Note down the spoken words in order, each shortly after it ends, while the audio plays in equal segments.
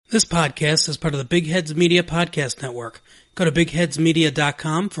This podcast is part of the Big Heads Media Podcast Network. Go to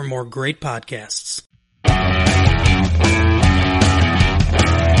bigheadsmedia.com for more great podcasts.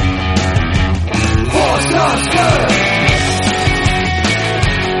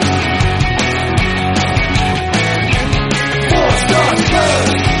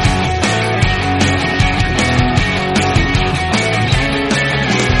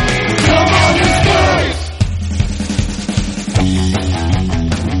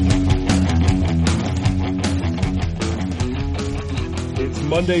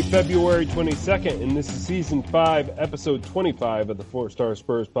 Monday, February 22nd, and this is Season 5, Episode 25 of the 4-Star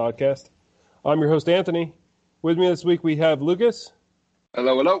Spurs podcast. I'm your host, Anthony. With me this week, we have Lucas.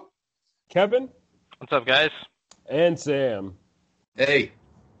 Hello, hello. Kevin. What's up, guys? And Sam. Hey.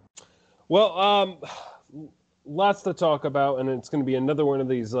 Well, lots to talk about, and it's going to be another one of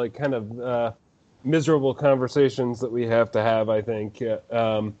these miserable conversations that we have to have, I think.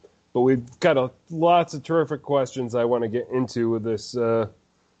 But we've got lots of terrific questions I want to get into with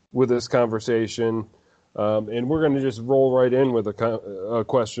this conversation, and we're going to just roll right in with a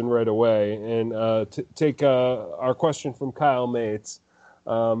question right away, and take our question from Kyle Mates,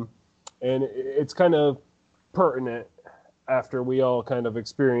 and it's kind of pertinent after we all kind of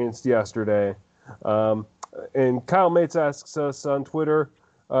experienced yesterday. And Kyle Mates asks us on Twitter,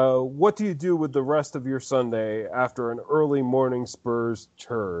 what do you do with the rest of your Sunday after an early morning Spurs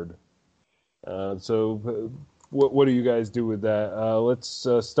turd? So what do you guys do with that? Let's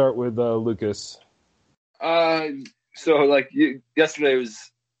start with Lucas. Yesterday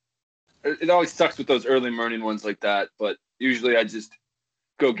it always sucks with those early morning ones like that, but usually I just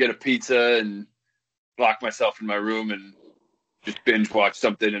go get a pizza and lock myself in my room and just binge watch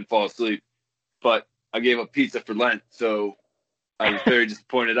something and fall asleep. But I gave up pizza for Lent, so I was very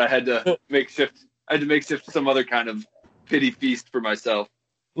disappointed. I had to make shift some other kind of pity feast for myself.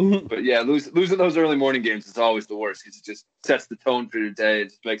 Mm-hmm. But yeah, losing those early morning games is always the worst because it just sets the tone for your day and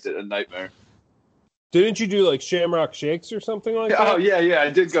just makes it a nightmare. Didn't you do like Shamrock Shakes or something like that? Oh yeah, I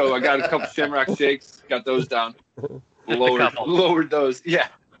did go. I got a couple Shamrock Shakes, got those down, lowered those. Yeah.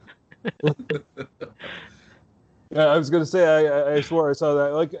 I was going to say, I swore I saw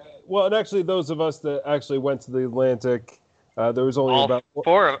that. And actually, those of us that actually went to the Atlantic, there was only all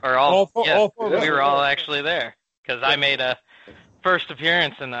four. We were all actually there because I made a first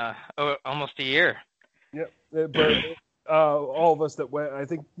appearance in almost a year. Yep, but all of us that went, I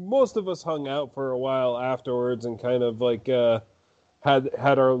think most of us hung out for a while afterwards and kind of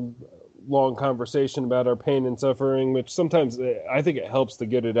had our long conversation about our pain and suffering, which sometimes I think it helps to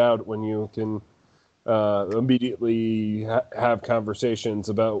get it out when you can immediately have conversations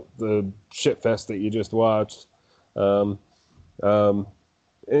about the shit fest that you just watched.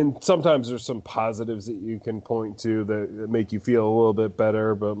 And sometimes there's some positives that you can point to that make you feel a little bit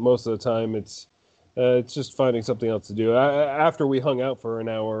better, but most of the time it's just finding something else to do. After we hung out for an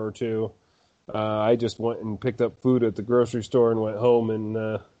hour or two, I just went and picked up food at the grocery store and went home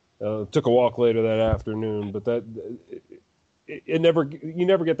and took a walk later that afternoon. But you never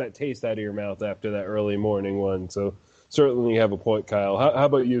get that taste out of your mouth after that early morning one. So certainly you have a point, Kyle. How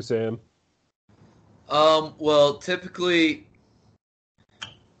about you, Sam? Well, typically,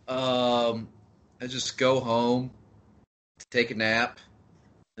 I just go home, take a nap,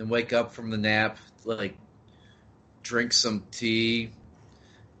 and wake up from the nap, drink some tea,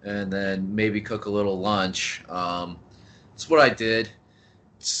 and then maybe cook a little lunch. That's what I did.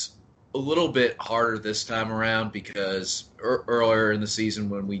 It's a little bit harder this time around because earlier in the season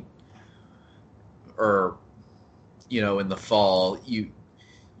when in the fall, you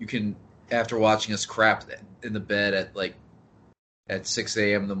can, after watching us crap in the bed at 6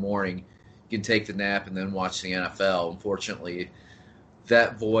 a.m. in the morning, you can take the nap and then watch the NFL. Unfortunately,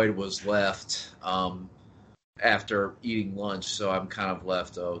 that void was left after eating lunch, so I'm kind of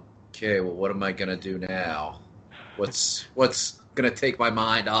left, okay, well, what am I going to do now? What's going to take my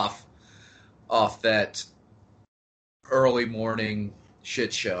mind off that early morning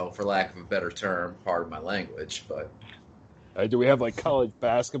shit show, for lack of a better term, pardon my language, but... do we have college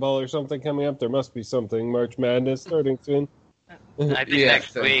basketball or something coming up? There must be something. March Madness starting soon. I think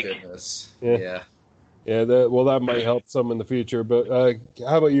next week. Goodness. Yeah. That might help some in the future. But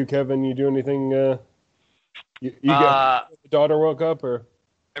how about you, Kevin? You do anything? You got the daughter woke up, or?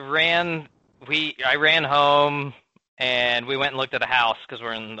 I ran home and we went and looked at a house because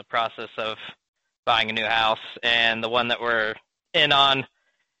we're in the process of buying a new house, and the one that we're in on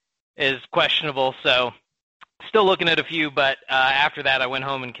is questionable. So still looking at a few, but after that I went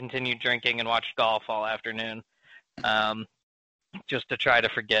home and continued drinking and watched golf all afternoon. Just to try to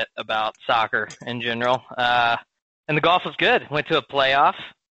forget about soccer in general. And the golf was good. Went to a playoff.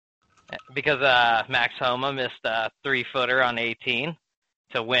 because Max Homa missed a 3-footer on 18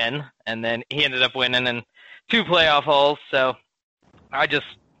 to win, and then he ended up winning in 2 playoff holes. So I just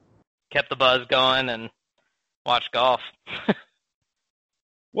kept the buzz going and watched golf.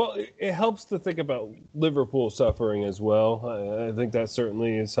 Well, it helps to think about Liverpool suffering as well. I think that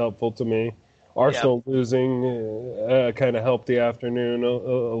certainly is helpful to me. Arsenal losing kind of helped the afternoon a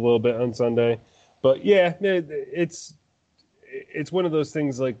little bit on Sunday. But yeah, it's one of those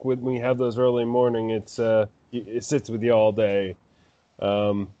things like when we have those early morning, it sits with you all day.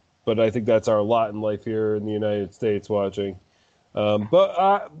 But I think that's our lot in life here in the United States watching.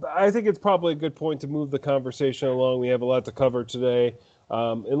 But I think it's probably a good point to move the conversation along. We have a lot to cover today.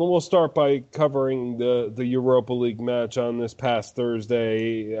 And then we'll start by covering the Europa League match on this past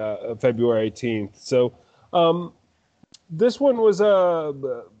Thursday, February 18th. So this one was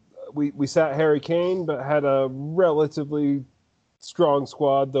we sat Harry Kane, but had a relatively strong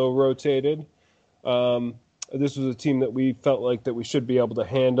squad, though rotated. This was a team that we felt like that we should be able to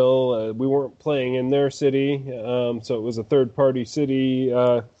handle. We weren't playing in their city, so it was a third-party city. We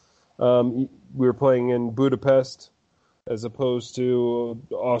were playing in Budapest, as opposed to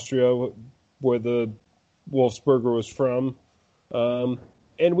Austria, where the Wolfsberger was from.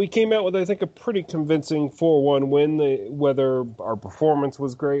 And we came out with, I think, a pretty convincing 4-1 win. Whether our performance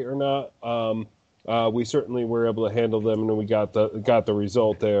was great or not, we certainly were able to handle them, and we got the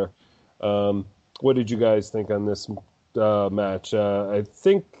result there. What did you guys think on this match? I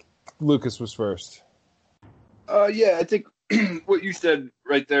think Lucas was first. Yeah, I think what you said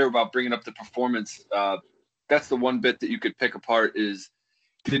right there about bringing up the performance, that's the one bit that you could pick apart is,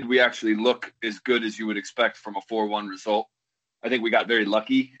 did we actually look as good as you would expect from a 4-1 result? I think we got very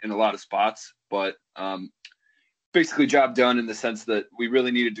lucky in a lot of spots, but basically job done in the sense that we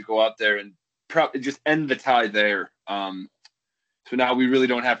really needed to go out there and just end the tie there. So now we really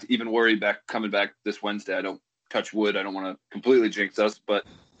don't have to even worry coming back this Wednesday. I don't touch wood. I don't want to completely jinx us, but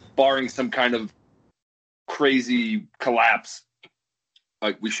barring some kind of crazy collapse,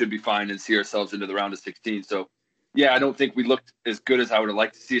 like we should be fine and see ourselves into the round of 16. So, yeah, I don't think we looked as good as I would have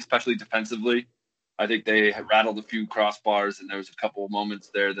liked to see, especially defensively. I think they had rattled a few crossbars, and there was a couple of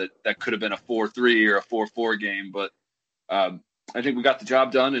moments there that could have been a 4-3 or a 4-4 game. But I think we got the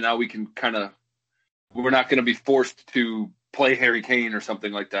job done, and now we can we're not going to be forced to play Harry Kane or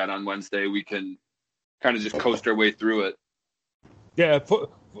something like that on Wednesday. We can kind of just coast our way through it. Yeah,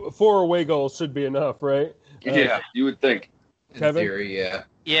 4 away goals should be enough, right? Yeah, you would think. In Kevin? theory, yeah.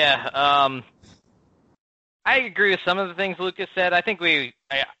 Yeah, I agree with some of the things Lucas said. I think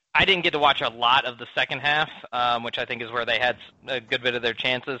I didn't get to watch a lot of the second half, which I think is where they had a good bit of their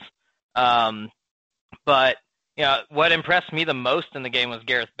chances. But what impressed me the most in the game was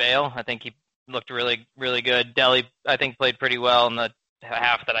Gareth Bale. I think he looked really, really good. Dele, I think, played pretty well in the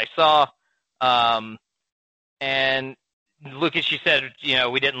half that I saw. And Lucas, you said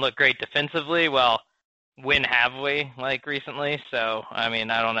we didn't look great defensively. Well, when have we, recently? So, I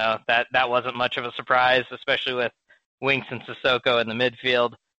mean, I don't know. That wasn't much of a surprise, especially with Winks and Sissoko in the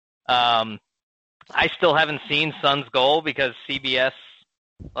midfield. I still haven't seen Son's goal because CBS,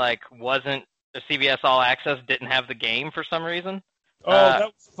 wasn't – CBS All Access didn't have the game for some reason. Oh, that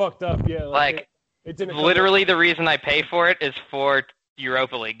was fucked up, yeah. It didn't literally the reason I pay for it is for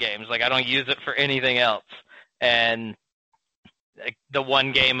Europa League games. I don't use it for anything else. And the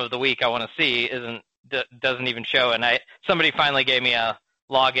one game of the week I want to see doesn't even show. And somebody finally gave me a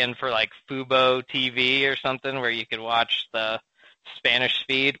login for Fubo TV or something where you could watch the Spanish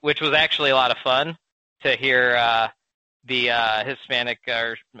feed, which was actually a lot of fun to hear the Hispanic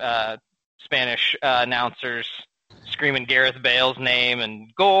or Spanish announcers screaming Gareth Bale's name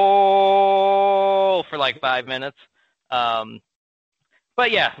and goal for 5 minutes.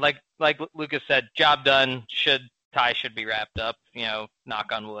 But yeah, like Lucas said, job done. Tie should be wrapped up.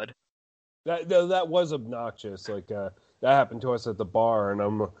 Knock on wood. That was obnoxious. That happened to us at the bar,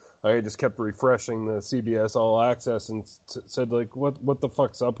 and I just kept refreshing the CBS All Access and said what the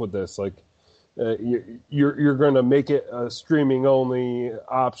fuck's up with this? You're going to make it a streaming only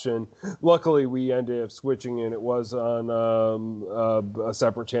option. Luckily, we ended up switching, and it was on a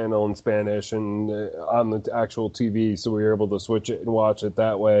separate channel in Spanish and on the actual TV, so we were able to switch it and watch it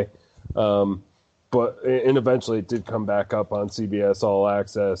that way. But eventually, it did come back up on CBS All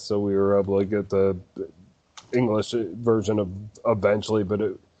Access, so we were able to get the English version of eventually.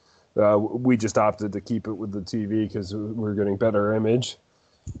 But we just opted to keep it with the TV because we were getting better image.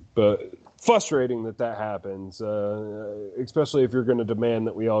 But frustrating that happens, especially if you're going to demand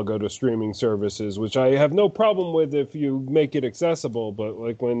that we all go to streaming services, which I have no problem with if you make it accessible,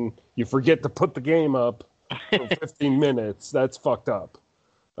 but when you forget to put the game up for 15 minutes, that's fucked up.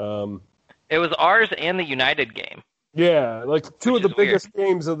 It was ours and the United game. Yeah, like two of Which the is weird. biggest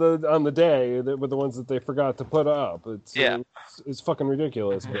games on the day that were the ones that they forgot to put up. It's fucking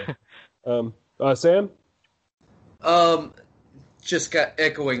ridiculous. But, Sam? Just got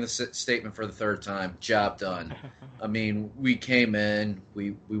echoing the statement for the third time. Job done. I mean, we came in,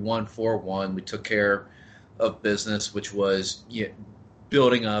 we won 4-1. We took care of business, which was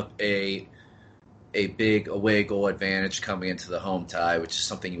building up a big away goal advantage coming into the home tie, which is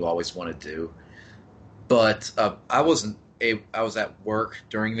something you always want to do. But I was at work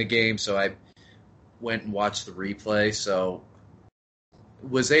during the game, so I went and watched the replay. So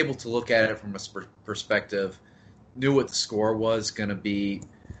was able to look at it from a perspective. Knew what the score was going to be.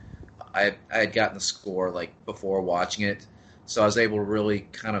 I had gotten the score like before watching it, so I was able to really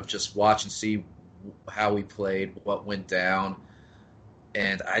kind of just watch and see how we played, what went down,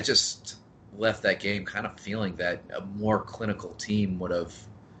 and I just left that game kind of feeling that a more clinical team would have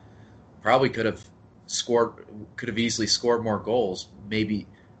probably could have easily scored more goals, maybe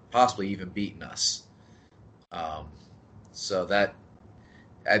possibly even beaten us. So that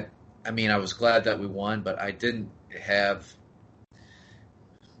I mean, I was glad that we won, but I didn't have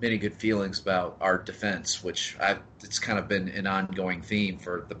many good feelings about our defense, which it's kind of been an ongoing theme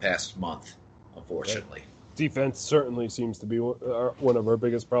for the past month, unfortunately. Defense certainly seems to be one of our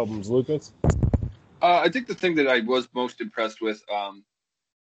biggest problems, Lucas. I think the thing that I was most impressed with,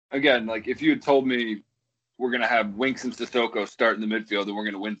 again, like if you had told me we're going to have Winks and Sissoko start in the midfield and we're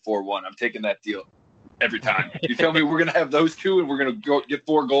going to win 4-1, I'm taking that deal every time. You tell me we're going to have those two and we're going to get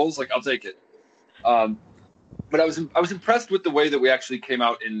 4 goals, like I'll take it. But I was impressed with the way that we actually came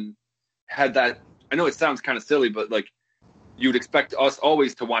out and had that. I know it sounds kind of silly, but like you'd expect us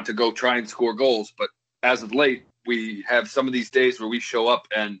always to want to go try and score goals. But as of late, we have some of these days where we show up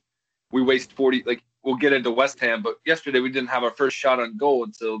and we waste 40. Like we'll get into West Ham, but yesterday we didn't have our first shot on goal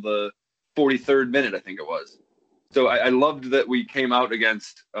until the 43rd minute, I think it was. So I loved that we came out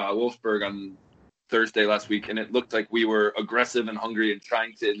against Wolfsburg on Thursday last week, and it looked like we were aggressive and hungry and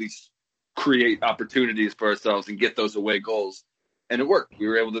trying to at least create opportunities for ourselves and get those away goals. And it worked. We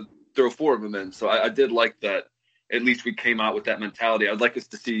were able to throw 4 of them in. So I did like that. At least we came out with that mentality. I'd like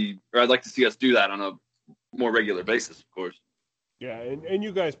to see us do that on a more regular basis, of course. Yeah, and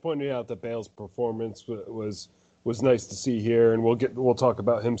you guys pointed out that Bale's performance was nice to see here, and we'll talk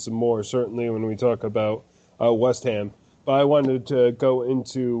about him some more certainly when we talk about West Ham. But I wanted to go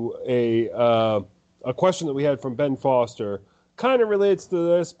into a question that we had from Ben Foster. Kind of relates to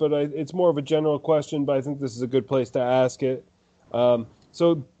this, but it's more of a general question, but I think this is a good place to ask it.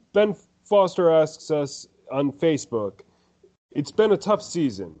 So Ben Foster asks us on Facebook, it's been a tough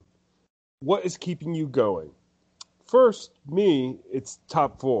season. What is keeping you going? First, me, it's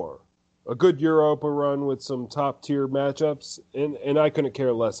top 4. A good Europa run with some top-tier matchups, and I couldn't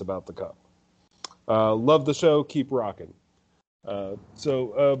care less about the Cup. Love the show. Keep rocking.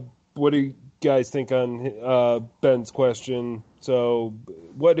 So what do you guys think on Ben's question? So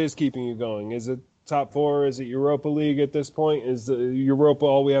what is keeping you going? Is it top 4? Is it Europa League at this point? Is the Europa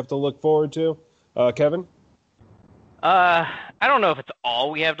all we have to look forward to? Kevin? I don't know if it's all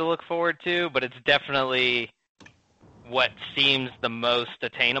we have to look forward to, but it's definitely what seems the most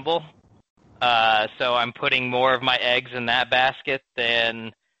attainable. So I'm putting more of my eggs in that basket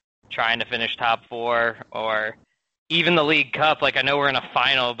than trying to finish top 4 or even the League Cup. Like I know we're in a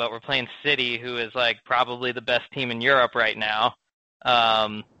final, but we're playing City, who is like probably the best team in Europe right now.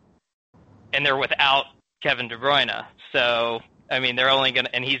 And they're without Kevin De Bruyne. So, I mean, they're only going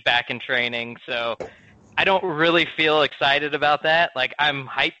to, and he's back in training. So I don't really feel excited about that. Like I'm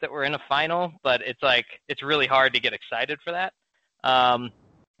hyped that we're in a final, but it's like, it's really hard to get excited for that.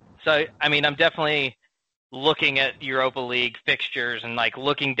 So, I mean, I'm definitely looking at Europa League fixtures and like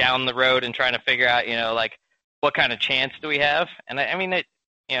looking down the road and trying to figure out, like what kind of chance do we have? And I mean,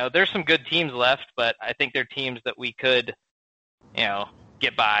 there's some good teams left, but I think they're teams that we could,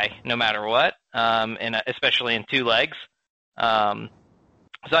 get by no matter what, and especially in 2 legs. So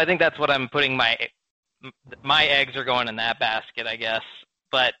I think that's what I'm putting my eggs are going in that basket, I guess.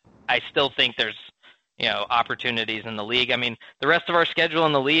 But I still think there's, opportunities in the league. I mean, the rest of our schedule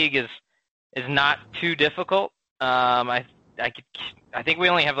in the league is not too difficult. I think we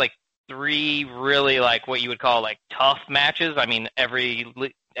only have like 3 really like what you would call like tough matches. I mean, every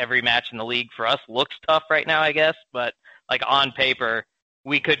match in the league for us looks tough right now, I guess. But like on paper,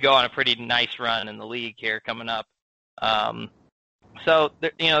 we could go on a pretty nice run in the league here coming up. So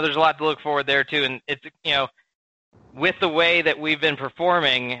there's a lot to look forward there too, and it's with the way that we've been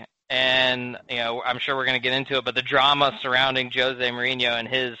performing, and I'm sure we're going to get into it, but the drama surrounding Jose Mourinho and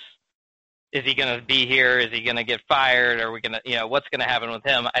his is he going to be here? Is he going to get fired? Are we going to, what's going to happen with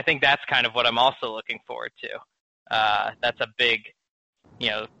him? I think that's kind of what I'm also looking forward to. That's a big,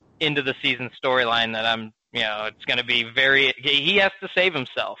 into the season storyline that it's going to be he has to save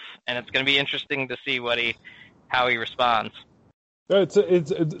himself, and it's going to be interesting to see how he responds.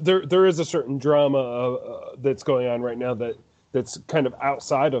 There is a certain drama that's going on right now that's kind of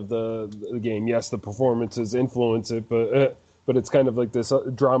outside of the game. Yes, the performances influence it, but it's kind of like this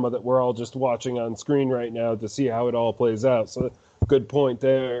drama that we're all just watching on screen right now to see how it all plays out. So, good point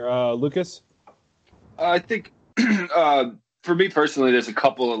there, Lucas. I think for me personally, there's a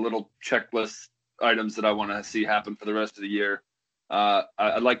couple of little checklist items that I want to see happen for the rest of the year.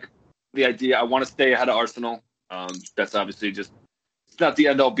 I like the idea. I want to stay ahead of Arsenal. That's obviously it's not the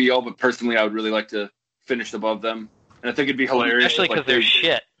end all be all, but personally, I would really like to finish above them. And I think it'd be hilarious. Especially because they're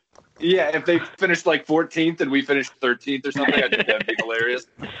shit. Yeah, if they finished like 14th and we finished 13th or something, I think that'd be hilarious.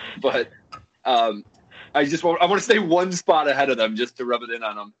 But I want to stay one spot ahead of them just to rub it in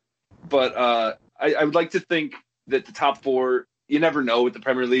on them. But I would like to think that the top four, you never know with the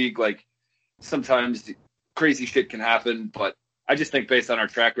Premier League. Like sometimes crazy shit can happen, but I just think based on our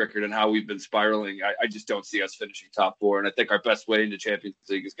track record and how we've been spiraling, I just don't see us finishing top four. And I think our best way into Champions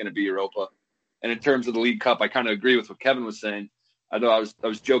League is going to be Europa. And in terms of the League Cup, I kind of agree with what Kevin was saying. I know I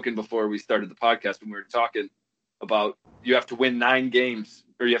was joking before we started the podcast when we were talking about you have to win 9 games,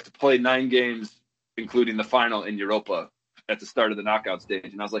 or you have to play 9 games, including the final in Europa at the start of the knockout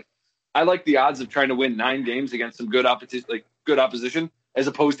stage. And I was like, I like the odds of trying to win 9 games against some good opposition, as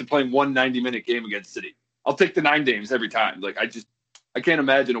opposed to playing one 90-minute game against City. I'll take the 9 games every time. Like I can't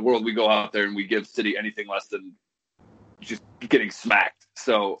imagine a world we go out there and we give City anything less than just getting smacked.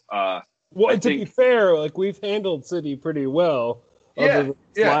 So, to be fair, like we've handled City pretty well.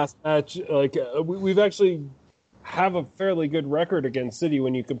 Last match, we've actually have a fairly good record against City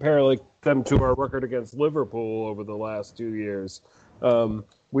when you compare them to our record against Liverpool over the last 2 years.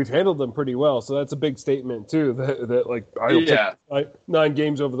 We've handled them pretty well, so that's a big statement too. I'll take 9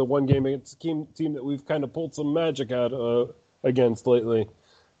 games over the 1 game against a team that we've kind of pulled some magic out against lately.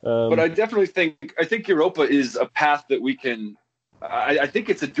 But I definitely think Europa is a path that we can. I think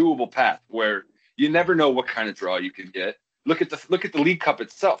it's a doable path where you never know what kind of draw you can get. Look at the League Cup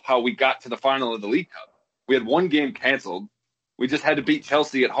itself. How we got to the final of the League Cup. We had 1 game canceled. We just had to beat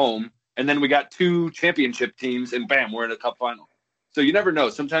Chelsea at home, and then we got 2 championship teams, and bam, we're in a cup final. So you never know.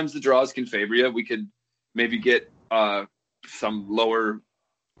 Sometimes the draws can favor you. We could maybe get some lower,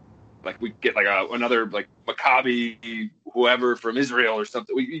 we get another Maccabi, whoever from Israel or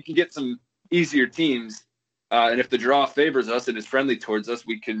something. We can get some easier teams, and if the draw favors us and is friendly towards us,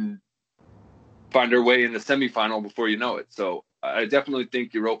 we can find our way in the semifinal before you know it. So I definitely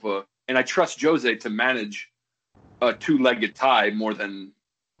think Europa, and I trust Jose to manage a 2-legged tie more than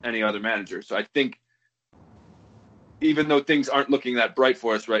any other manager. So I think, even though things aren't looking that bright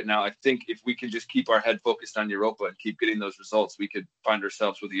for us right now, I think if we can just keep our head focused on Europa and keep getting those results, we could find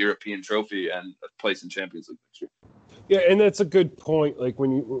ourselves with a European trophy and a place in Champions League next year. Yeah, and that's a good point.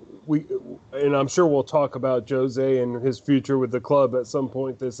 And I'm sure we'll talk about Jose and his future with the club at some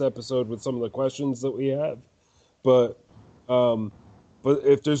point this episode with some of the questions that we have. But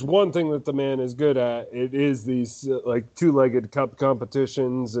if there's one thing that the man is good at, it is these 2-legged cup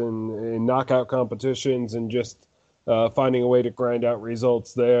competitions and knockout competitions and just finding a way to grind out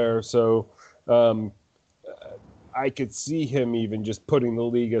results there. So I could see him even just putting the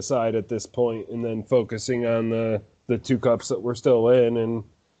league aside at this point and then focusing on the 2 cups that we're still in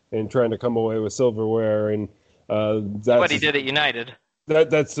and trying to come away with silverware. And that's what he did at United.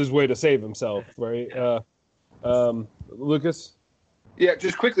 That's his way to save himself, right? Lucas? Yeah,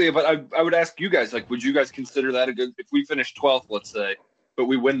 just quickly, but I would ask you guys, would you guys consider that a good, if we finish 12th, let's say, but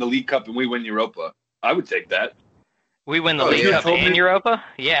we win the League Cup and we win Europa? I would take that. We win the League Cup and Europa?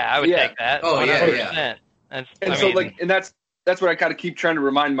 Yeah, I would take that. Oh, 100%. yeah. And that's what I kind of keep trying to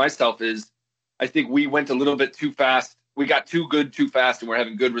remind myself is I think we went a little bit too fast. We got too good too fast, and we're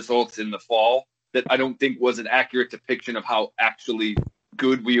having good results in the fall that I don't think was an accurate depiction of how actually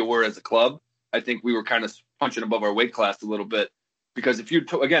good we were as a club. I think we were kind of punching above our weight class a little bit because if you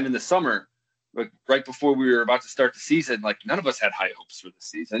again in the summer, right before we were about to start the season, none of us had high hopes for the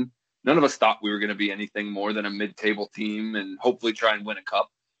season. None of us thought we were going to be anything more than a mid-table team and hopefully try and win a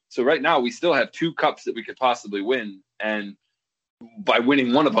cup. So right now we still have 2 cups that we could possibly win, and by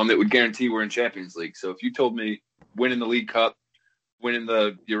winning one of them, it would guarantee we're in Champions League. So if you told me winning the League Cup, winning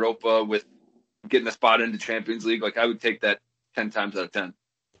the Europa with getting a spot into Champions League, I would take that 10 times out of 10.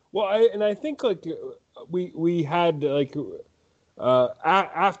 Well, I think we had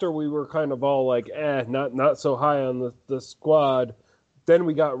after we were kind of all not so high on the squad, then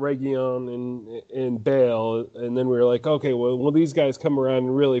we got Region and Bale, and then we were like, okay, well, these guys come around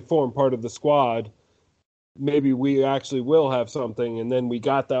and really form part of the squad, maybe we actually will have something. And then we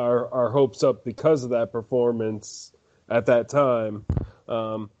got our hopes up because of that performance at that time.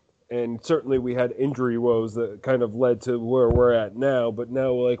 And certainly we had injury woes that kind of led to where we're at now. But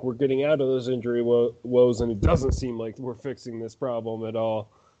now, like, we're getting out of those injury woes, and it doesn't seem like we're fixing this problem at all.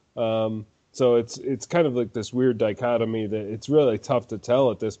 So it's kind of like this weird dichotomy that it's really tough to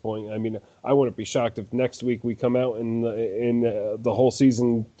tell at this point. I mean, I wouldn't be shocked if next week we come out and the whole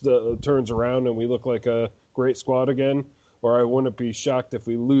season turns around and we look like a great squad again. Or I wouldn't be shocked if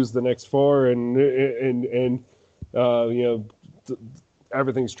we lose the next four and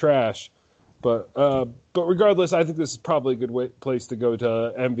everything's trash. But regardless, I think this is probably a good place to go to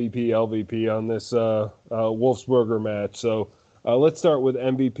MVP, LVP on this Wolfsburger match. So let's start with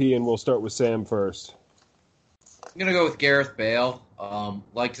MVP, and we'll start with Sam first. I'm going to go with Gareth Bale.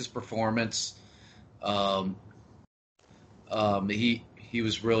 Liked his performance. He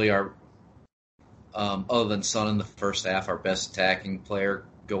was really our, other than Son in the first half, our best attacking player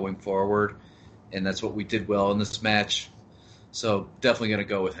going forward. And that's what we did well in this match. So definitely going to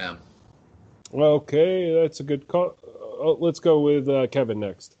go with him. Okay, that's a good call. Let's go with Kevin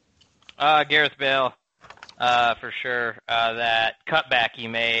next. Gareth Bale, for sure. That cutback he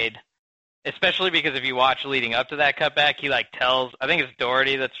made, especially because if you watch leading up to that cutback, he tells, I think it's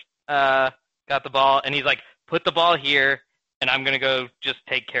Doherty that's got the ball, and he's like, put the ball here, and I'm going to go just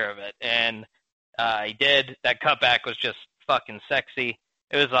take care of it. And he did. That cutback was just fucking sexy.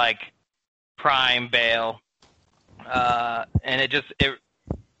 It was like prime Bale. And it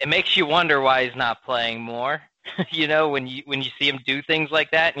makes you wonder why he's not playing more. When you see him do things like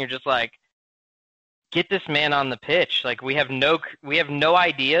that, and you're just like, get this man on the pitch. Like, we have no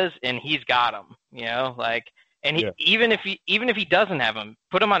ideas, and he's got them. Even if he doesn't have them,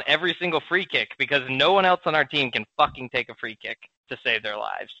 put him on every single free kick, because no one else on our team can fucking take a free kick to save their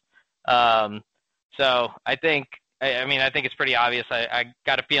lives. So I think it's pretty obvious. I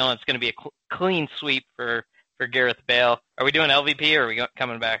got a feeling it's going to be a clean sweep for Gareth Bale. Are we doing LVP, or are we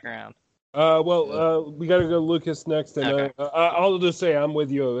coming back around? We got to go Lucas next, and okay. I'll just say I'm with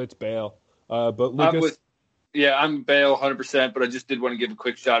you. It's Bale. But Lucas, I'm Bale 100%. But I just did want to give a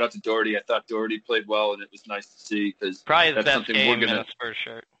quick shout out to Doherty. I thought Doherty played well, and it was nice to see, because probably the best game in a Spurs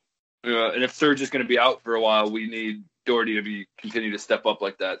shirt. And if Serge is going to be out for a while, we need Doherty to continue to step up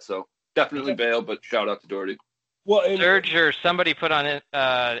like that. So definitely Bale, but shout out to Doherty. Well, Serge, or somebody put on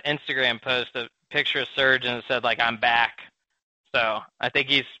Instagram post a picture of Serge, and it said I'm back. So I think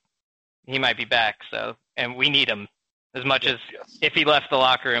he might be back. So, and we need him as much as if he left the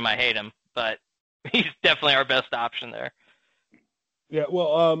locker room, I hate him, but he's definitely our best option there. Yeah.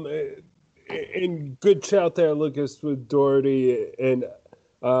 Well, and good shout there, Lucas, with Doherty, and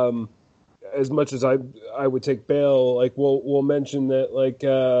as much as I would take Bale, we'll mention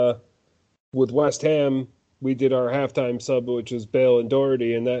that with West Ham, we did our halftime sub, which was Bale and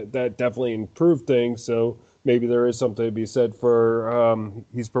Doherty, and that definitely improved things. So maybe there is something to be said for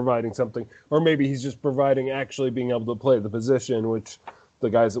he's providing something, or maybe he's just providing actually being able to play the position, which the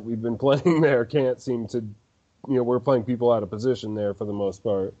guys that we've been playing there can't seem to. We're playing people out of position there for the most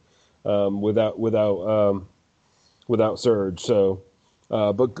part without Serge. So,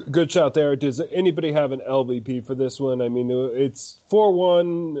 but good shout there. Does anybody have an LVP for this one? I mean, it's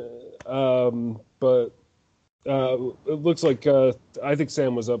 4-1, but. It looks like I think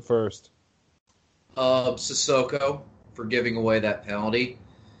Sam was up first. Sissoko for giving away that penalty.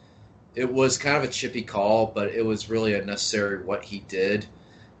 It was kind of a chippy call, but it was really unnecessary what he did,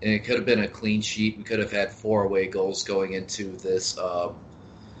 and it could have been a clean sheet. We could have had 4 away goals going into this home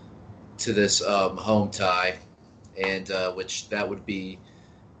tie, and which that would be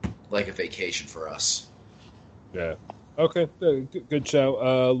like a vacation for us. Yeah. Okay. Good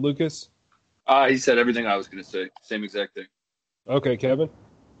shout, Lucas. He said everything I was going to say. Same exact thing. Okay, Kevin?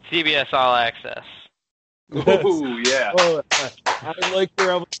 CBS All Access. Oh, yeah. Well, I like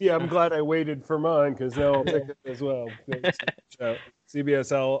your LVP. I'm glad I waited for mine, because now I'll pick it as well.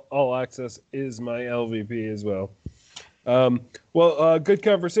 CBS All Access is my LVP as well. Good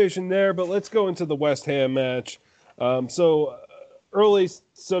conversation there, but let's go into the West Ham match. So early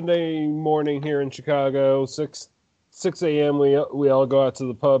Sunday morning here in Chicago, 6 a.m., we all go out to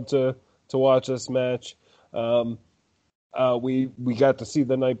the pub to watch this match. We got to see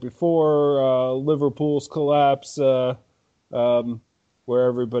the night before Liverpool's collapse, where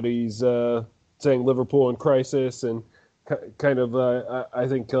everybody's saying Liverpool in crisis, and kind of I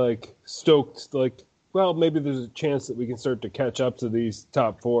think stoked, maybe there's a chance that we can start to catch up to these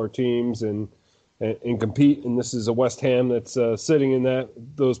top 4 teams and and compete. And this is a West Ham that's sitting in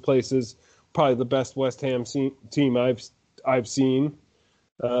those places, probably the best West Ham team I've seen.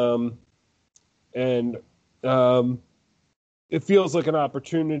 It feels like an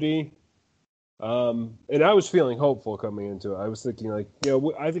opportunity. And I was feeling hopeful coming into it. I was thinking, like,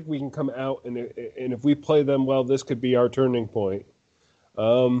 I think we can come out, and if we play them well, this could be our turning point.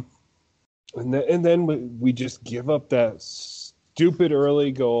 And then we just give up that stupid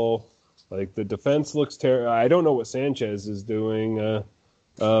early goal. Like, the defense looks terrible. I don't know what Sanchez is doing. It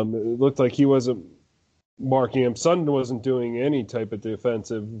looked like he wasn't marking him. Son wasn't doing any type of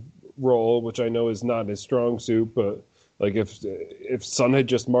defensive role, which I know is not his strong suit, but like if Son had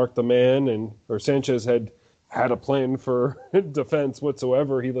just marked the man or Sanchez had a plan for defense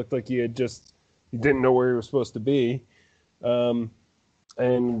whatsoever, he looked like he didn't know where he was supposed to be.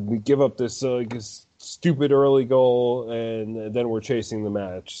 And we give up this stupid early goal, and then we're chasing the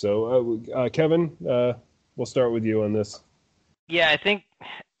match. So, Kevin, we'll start with you on this. Yeah, I think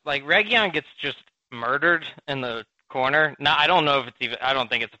like Reguilón gets just murdered in the corner. Now, I don't know if I don't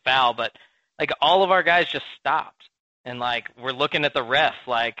think it's a foul, but like all of our guys just stopped. And, like, we're looking at the ref,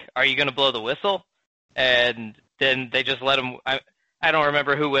 like, are you going to blow the whistle? And then they just let him – I don't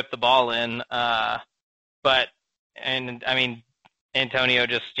remember who whipped the ball in. Antonio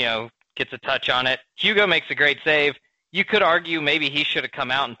just, gets a touch on it. Hugo makes a great save. You could argue maybe he should have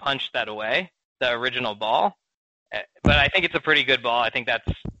come out and punched that away, the original ball. But I think it's a pretty good ball. I think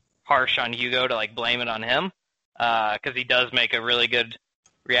that's harsh on Hugo to, like, blame it on him because he does make a really good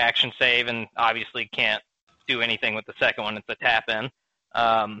reaction save and obviously can't do anything with the second one. It's a tap in.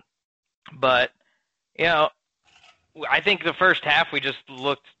 But I think the first half we just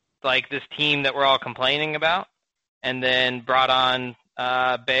looked like this team that we're all complaining about, and then brought on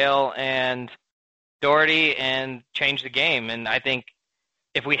Bale and Doherty and changed the game. And I think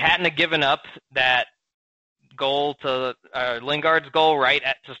if we hadn't have given up that goal to Lingard's goal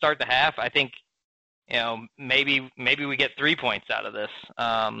to start the half, I think maybe we get 3 points out of this.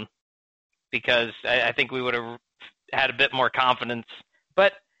 Because I think we would have had a bit more confidence.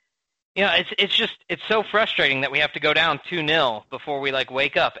 But, it's so frustrating that we have to go down 2-0 before we, like,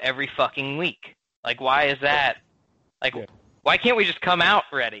 wake up every fucking week. Like, why is that? Like, Why can't we just come out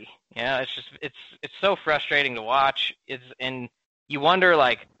ready? It's so frustrating to watch. And you wonder,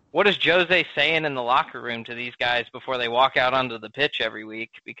 like, what is Jose saying in the locker room to these guys before they walk out onto the pitch every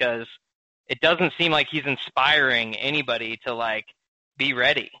week? Because it doesn't seem like he's inspiring anybody to, like, be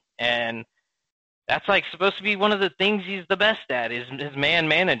ready. And that's like supposed to be one of the things he's the best at is his man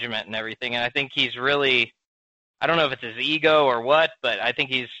management and everything. And I think he's really, I don't know if it's his ego or what, but I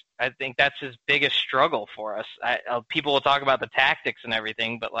think that's his biggest struggle for us. People will talk about the tactics and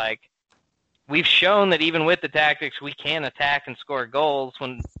everything, but like we've shown that even with the tactics, we can attack and score goals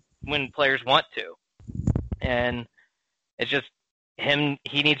when players want to. And it's just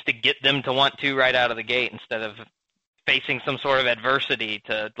he needs to get them to want to right out of the gate instead of facing some sort of adversity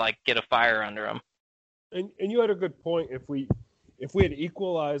to like get a fire under him. And you had a good point. If we had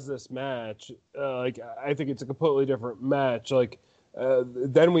equalized this match, I think it's a completely different match.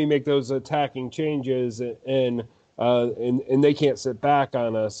 Then we make those attacking changes, and they can't sit back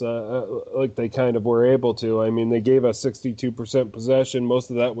on us like they kind of were able to. I mean, they gave us 62% possession. Most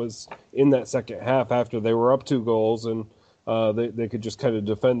of that was in that second half after they were up 2 goals, and they could just kind of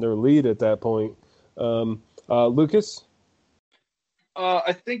defend their lead at that point. Lucas?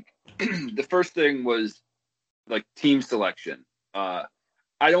 I think the first thing was like team selection. I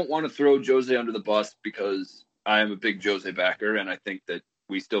don't want to throw Jose under the bus because I am a big Jose backer, and I think that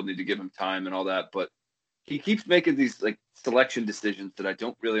we still need to give him time and all that. But he keeps making these like selection decisions that I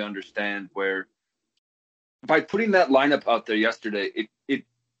don't really understand. Where by putting that lineup out there yesterday, it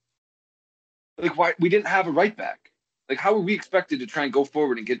like why we didn't have a right back. Like how were we expected to try and go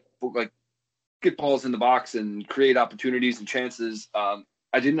forward and get balls in the box and create opportunities and chances?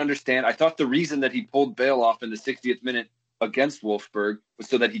 I didn't understand. I thought the reason that he pulled Bale off in the 60th minute against Wolfsburg was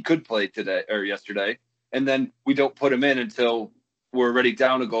so that he could play today or yesterday. And then we don't put him in until we're already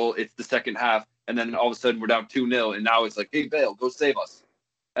down a goal. It's the second half. And then all of a sudden we're down 2-0. And now it's like, hey, Bale, go save us.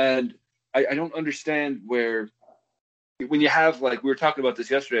 And I don't understand where when you have, like, we were talking about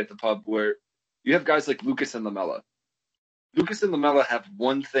this yesterday at the pub, where you have guys like Lucas and Lamela. Lucas and Lamela have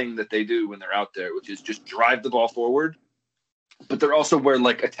one thing that they do when they're out there, which is just drive the ball forward. But they're also where,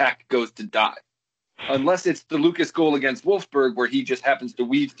 like, attack goes to die. Unless it's the Lucas goal against Wolfsburg where he just happens to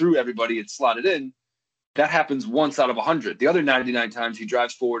weave through everybody and slot it in, that happens once out of 100. The other 99 times he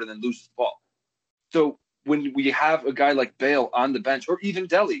drives forward and then loses the ball. So when we have a guy like Bale on the bench, or even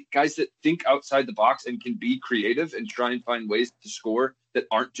Dele, guys that think outside the box and can be creative and try and find ways to score that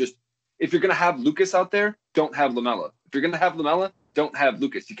aren't just if you're going to have Lucas out there, don't have Lamela. If you're going to have Lamela, don't have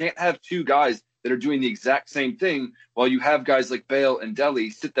Lucas. You can't have two guys that are doing the exact same thing while you have guys like Bale and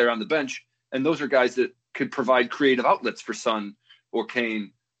Dele sit there on the bench. And those are guys that could provide creative outlets for Son or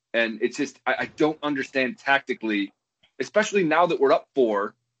Kane. And it's just, I don't understand tactically, especially now that we're up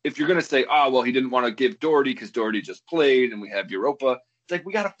 4, if you're going to say, well, he didn't want to give Doherty because Doherty just played and we have Europa. It's like,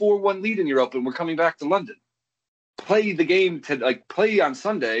 we got a 4-1 lead in Europa and we're coming back to London. Play the game to play on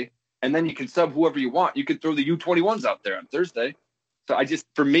Sunday, and then you can sub whoever you want. You could throw the U21s out there on Thursday. So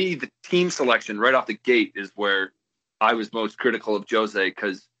for me, the team selection right off the gate is where I was most critical of Jose,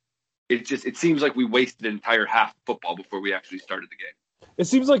 because it seems like we wasted an entire half of football before we actually started the game. It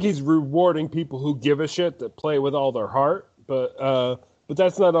seems like he's rewarding people who give a shit, that play with all their heart, but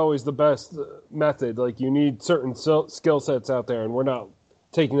that's not always the best method. Like, you need certain skill sets out there, and we're not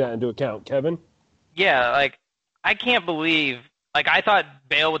taking that into account. Kevin? Yeah, I can't believe, I thought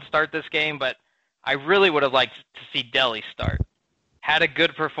Bale would start this game, but I really would have liked to see Dele start. Had a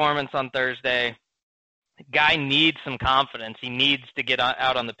good performance on Thursday. The guy needs some confidence. He needs to get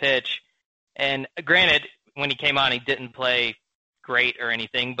out on the pitch. And granted, when he came on, he didn't play great or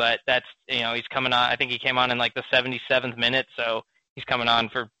anything, but that's, he's coming on. I think he came on in the 77th minute, so he's coming on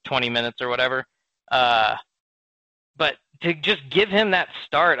for 20 minutes or whatever. But to just give him that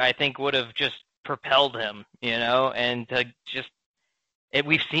start, I think would have just propelled him, and to just,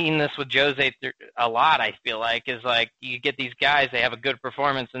 we've seen this with Jose a lot, I feel like, is you get these guys, they have a good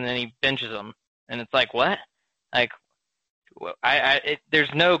performance, and then he benches them. And it's like, what? I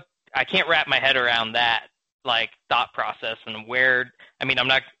can't wrap my head around that, thought process and where,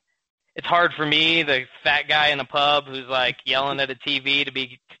 it's hard for me, the fat guy in the pub who's, yelling at a TV to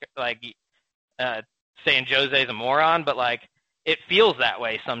be, saying Jose's a moron, but, it feels that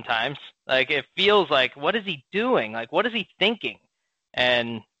way sometimes. It feels like, what is he doing? What is he thinking?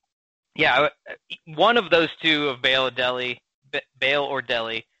 And, yeah, one of those two of Bale or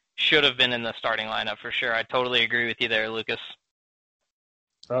Dele should have been in the starting lineup for sure. I totally agree with you there, Lucas.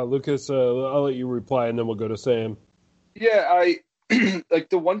 Lucas, I'll let you reply, and then we'll go to Sam. Yeah,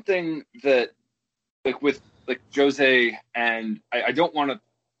 the one thing that, with Jose, and I don't want to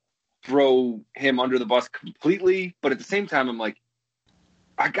throw him under the bus completely, but at the same time, I'm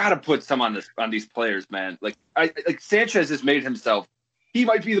I gotta put some on these players, man. Sanchez has made himself, he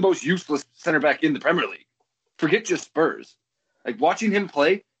might be the most useless center back in the Premier League. Forget just Spurs. Watching him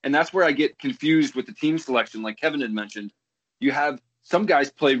play, and that's where I get confused with the team selection, like Kevin had mentioned. You have some guys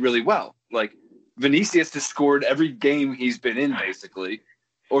play really well. Vinicius has scored every game he's been in, basically,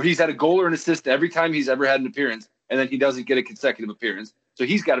 or he's had a goal or an assist every time he's ever had an appearance, and then he doesn't get a consecutive appearance. So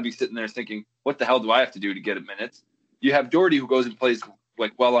he's got to be sitting there thinking, what the hell do I have to do to get a minutes? You have Doherty, who goes and plays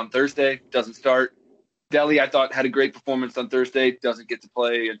well on Thursday, doesn't start. Dele, I thought, had a great performance on Thursday, doesn't get to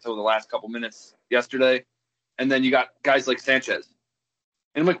play until the last couple minutes yesterday. And then you got guys like Sanchez.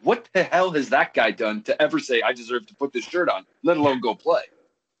 And I'm what the hell has that guy done to ever say, I deserve to put this shirt on, let alone go play?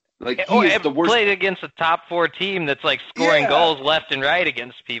 He is the worst. Played against a top 4 team that's scoring goals left and right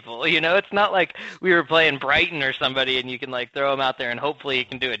against people. It's not like we were playing Brighton or somebody and you can throw him out there and hopefully he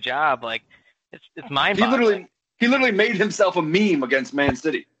can do a job. It's mind-boggling. He literally made himself a meme against Man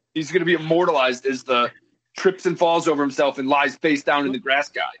City. He's going to be immortalized as the trips and falls over himself and lies face down in the grass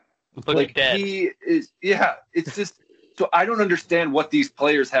guy. Looking dead. He is, yeah. It's just, so I don't understand what these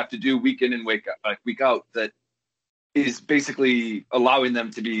players have to do week in and week out that is basically allowing them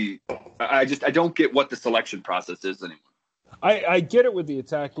to be. I don't get what the selection process is anymore. I get it with the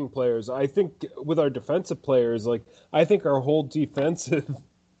attacking players. I think with our defensive players, I think our whole defensive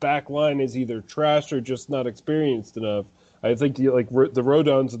back line is either trash or just not experienced enough. I think the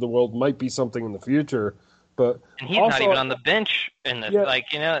Rodons of the world might be something in the future, but and he's not even on the bench in this.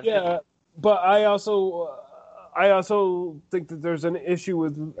 Yeah, but I also think that there's an issue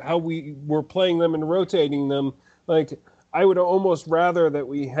with how we were playing them and rotating them. I would almost rather that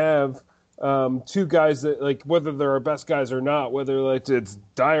we have two guys that, whether they're our best guys or not, whether it's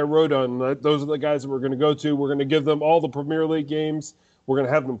Dyer, Rodon, those are the guys that we're going to go to. We're going to give them all the Premier League games. We're going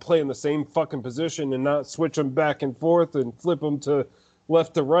to have them play in the same fucking position and not switch them back and forth and flip them to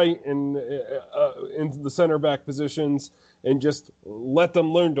left to right and into the center back positions and just let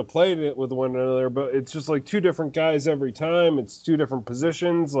them learn to play it with one another. But it's just two different guys every time. It's two different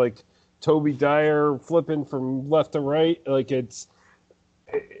positions, Toby Dyer flipping from left to right. It's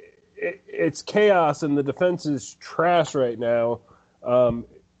chaos and the defense is trash right now.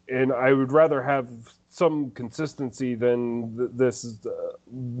 And I would rather have some consistency than this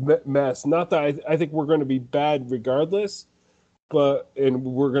mess. Not that I think we're going to be bad regardless, and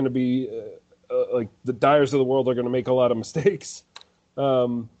we're going to be the Dyers of the world are going to make a lot of mistakes.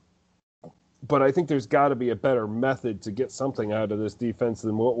 but I think there's got to be a better method to get something out of this defense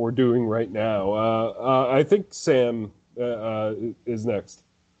than what we're doing right now. I think Sam is next.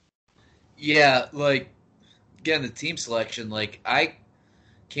 Yeah, like, again, the team selection, like, I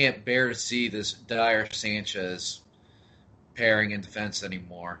can't bear to see this Dyer-Sanchez pairing in defense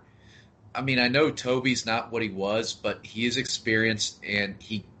anymore. I mean, I know Toby's not what he was, but he is experienced and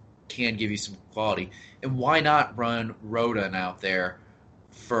he can give you some quality. And why not run Rodon out there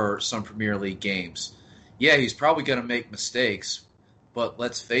for some Premier League games? Yeah, he's probably going to make mistakes, but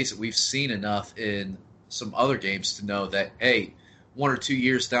let's face it, we've seen enough in some other games to know that, hey, 1 or 2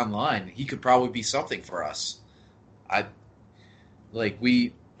 years down the line, he could probably be something for us. And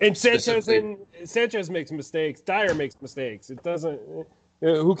Sanchez makes mistakes. Dyer makes mistakes. It doesn't.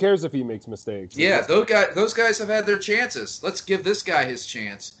 Who cares if he makes mistakes? Yeah, those guys have had their chances. Let's give this guy his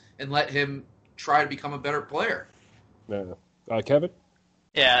chance and let him try to become a better player. No. Kevin?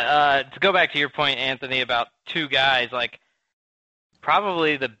 Yeah, to go back to your point, Anthony, about two guys, like,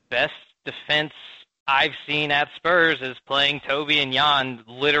 probably the best defense I've seen at Spurs is playing Toby and Jan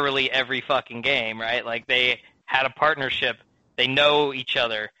literally every fucking game, right? Like, they had a partnership. They know each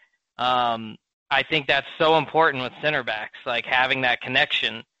other. I think that's so important with center backs, like having that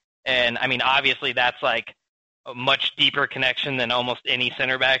connection. And, I mean, obviously that's like a much deeper connection than almost any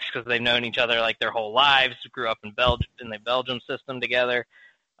center backs because they've known each other like their whole lives, grew up in the Belgium system together,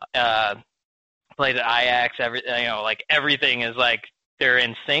 played at Ajax, like everything is like they're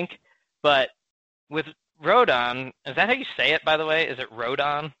in sync. But with Rodon, is that how you say it, by the way? Is it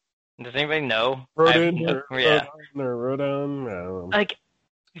Rodon? Does anybody know? Rodon? Yeah. Rodon? Like,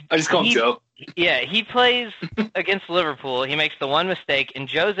 I just call him Joe. Yeah, he plays against Liverpool. He makes the one mistake, and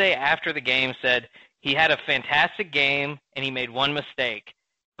Jose, after the game, said he had a fantastic game and he made one mistake,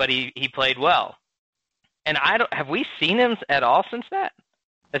 but he played well. And have we seen him at all since that?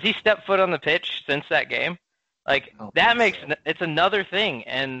 Has he stepped foot on the pitch since that game? Like, that makes it's another thing.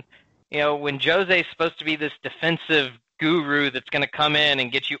 And, when Jose's supposed to be this defensive guru that's going to come in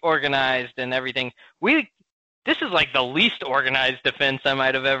and get you organized and everything, this is like the least organized defense I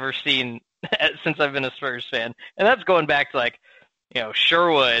might have ever seen since I've been a Spurs fan, and that's going back to like,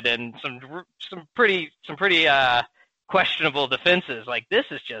 Sherwood and some pretty questionable defenses. Like, this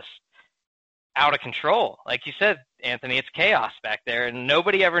is just out of control. Like you said, Anthony, it's chaos back there, and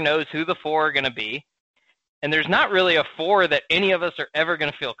nobody ever knows who the four are going to be. And there's not really a four that any of us are ever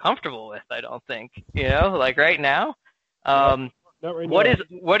going to feel comfortable with. I don't think, like right now. Not right now.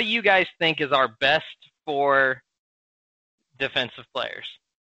 What do you guys think is our best four defensive players?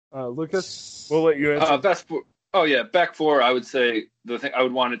 Lucas, we'll let you answer. Best four. Oh yeah, back four. I would say the thing I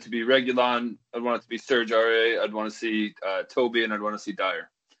would want it to be Reguilon. I'd want it to be Serge Aurier. I'd want to see Toby, and I'd want to see Dyer.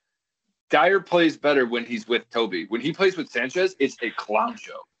 Dyer plays better when he's with Toby. When he plays with Sanchez, it's a clown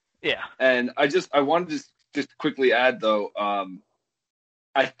show. Yeah. And I wanted to just quickly add though.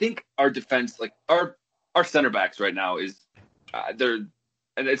 I think our defense, like our center backs right now, is and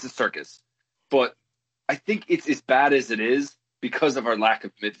it's a circus. But I think it's as bad as it is because of our lack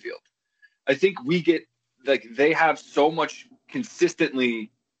of midfield. I think we get they have so much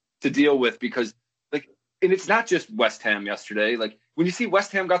consistently to deal with because and it's not just West Ham yesterday. Like when you see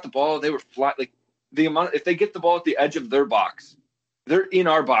West Ham got the ball, they were flat. Like the amount, if they get the ball at the edge of their box, they're in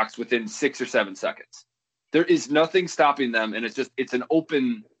our box within 6 or 7 seconds. There is nothing stopping them. And it's an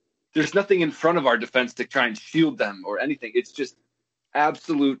open, there's nothing in front of our defense to try and shield them or anything. It's just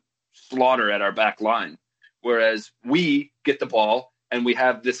absolute slaughter at our back line. Whereas we get the ball and we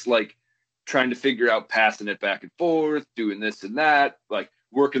have this trying to figure out passing it back and forth, doing this and that,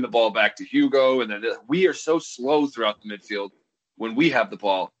 working the ball back to Hugo. And then we are so slow throughout the midfield when we have the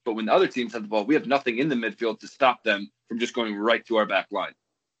ball. But when the other teams have the ball, we have nothing in the midfield to stop them from just going right to our back line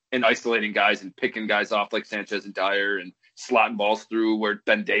and isolating guys and picking guys off like Sanchez and Dyer and slotting balls through where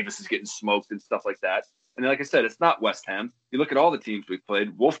Ben Davis is getting smoked and stuff like that. And like I said, it's not West Ham. You look at all the teams we've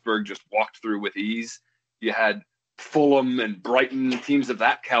played. Wolfsburg just walked through with ease. You had Fulham and Brighton, teams of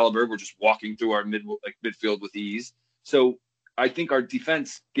that caliber, were just walking through our midfield with ease. So I think our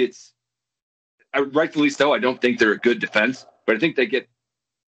defense gets, rightfully so, I don't think they're a good defense, but I think they get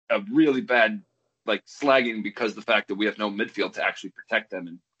a really bad slagging because of the fact that we have no midfield to actually protect them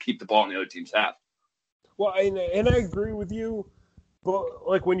and keep the ball in the other team's half. Well, and I agree with you,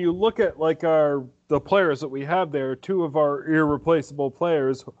 but when you look at the players that we have there, two of our irreplaceable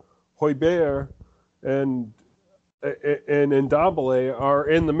players, Højbjerg and Ndombele, are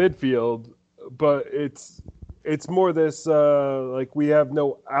in the midfield, but it's more this we have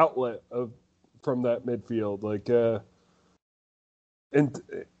no outlet from that midfield, and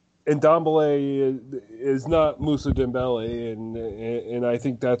Ndombele is not Moussa Dembele, and I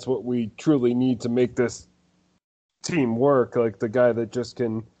think that's what we truly need to make this team work. Like the guy that just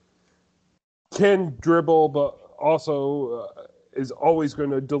can dribble, but also is always going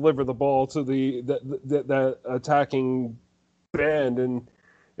to deliver the ball to that attacking band, and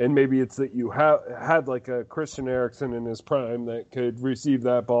maybe it's that you had like a Christian Eriksen in his prime that could receive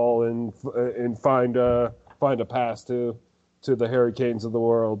that ball and find a pass to the Harry Kanes of the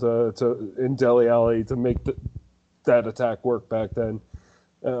world, in Dele Alli to make that attack work back then.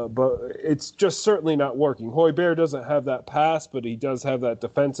 But it's just certainly not working. Højbjerg doesn't have that pass, but he does have that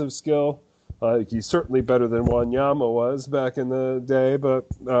defensive skill. He's certainly better than Wanyama was back in the day. But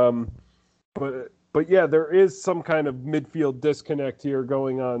yeah, there is some kind of midfield disconnect here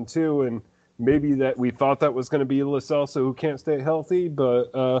going on too, and maybe that we thought that was going to be Lo Celso who can't stay healthy.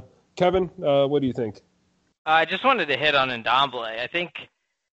 But Kevin, what do you think? I just wanted to hit on Ndombele. I think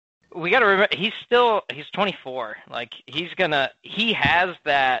we got to remember he's 24. Like he has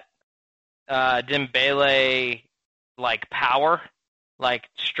that Dembele like power, like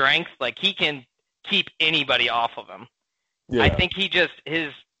strength. Like he can keep anybody off of him. Yeah. I think he just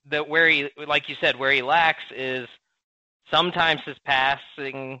where he, like you said, where he lacks is sometimes his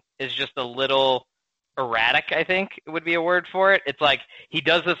passing is just a little erratic. I think it would be a word for it. It's like he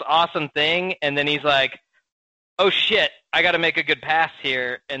does this awesome thing, and then he's like, oh shit, I got to make a good pass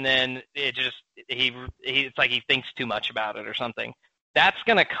here, and then it's like he thinks too much about it or something. That's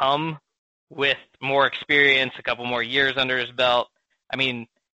going to come with more experience, a couple more years under his belt. I mean,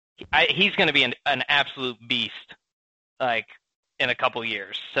 he's going to be an absolute beast, like in a couple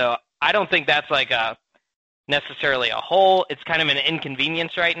years. So I don't think that's like necessarily a hole. It's kind of an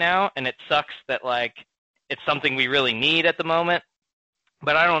inconvenience right now, and it sucks that like it's something we really need at the moment.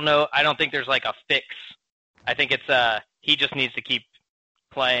 But I don't know. I don't think there's like a fix. I think it's he just needs to keep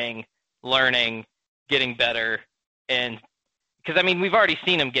playing, learning, getting better, and because I mean we've already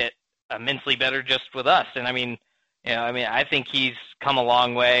seen him get immensely better just with us, and I mean I think he's come a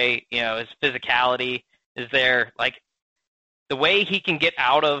long way. His physicality is there. Like the way he can get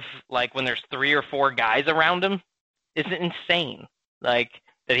out of like when there's 3 or 4 guys around him is insane. Like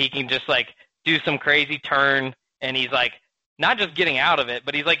that he can just like do some crazy turn, and he's like not just getting out of it,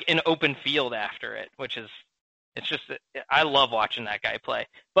 but he's like in open field after it, which is. It's just, I love watching that guy play.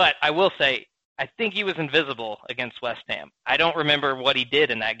 But I will say, I think he was invisible against West Ham. I don't remember what he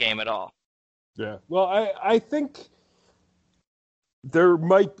did in that game at all. Yeah. Well, I think there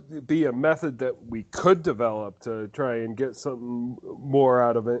might be a method that we could develop to try and get something more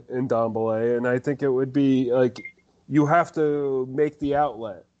out of it in Ndombele. And I think it would be like, you have to make the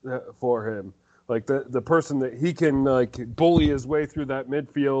outlet for him. Like the person that he can like bully his way through that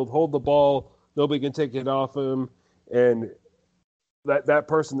midfield, hold the ball, nobody can take it off him, and that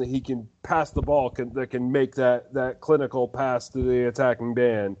person that he can pass the ball that can make that clinical pass to the attacking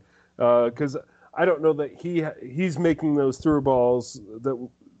band. Because I don't know that he's making those through balls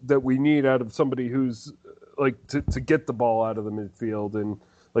that we need out of somebody who's like to get the ball out of the midfield, and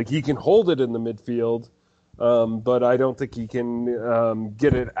like he can hold it in the midfield, but I don't think he can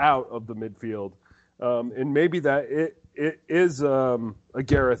get it out of the midfield. And maybe that it is a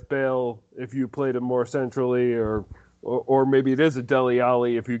Gareth Bale if you played him more centrally, or maybe it is a Dele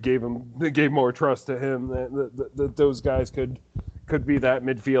Alli if you gave more trust to him. That those guys could be that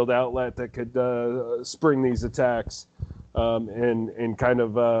midfield outlet that could spring these attacks and kind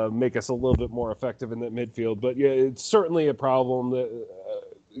of make us a little bit more effective in that midfield. But yeah, it's certainly a problem.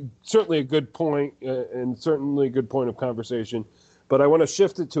 Certainly a good point, and certainly a good point of conversation. But I want to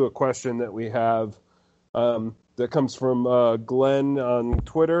shift it to a question that we have. That comes from Glenn on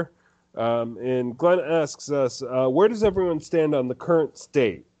Twitter. And Glenn asks us, where does everyone stand on the current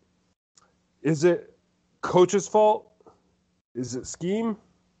state? Is it coach's fault? Is it scheme?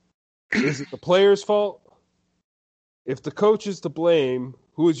 Is it the player's fault? If the coach is to blame,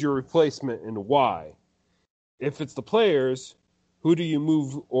 who is your replacement and why? If it's the players, who do you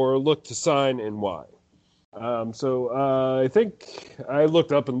move or look to sign and why? So I think I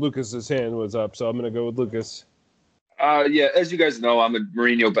looked up and Lucas's hand was up, so I'm going to go with Lucas. Yeah, as you guys know, I'm a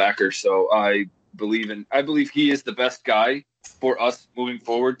Mourinho backer, so I believe he is the best guy for us moving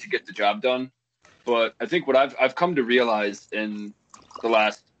forward to get the job done. But I think what I've come to realize in the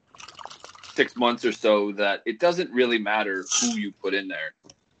last 6 months or so that it doesn't really matter who you put in there.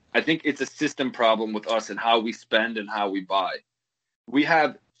 I think it's a system problem with us and how we spend and how we buy. We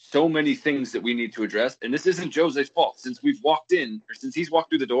have so many things that we need to address, and this isn't Jose's fault. Since he's walked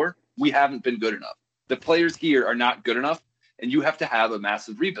through the door, we haven't been good enough. The players here are not good enough, and you have to have a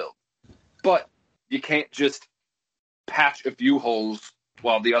massive rebuild. But you can't just patch a few holes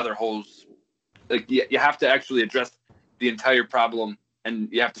while the other holes, like you have to actually address the entire problem, and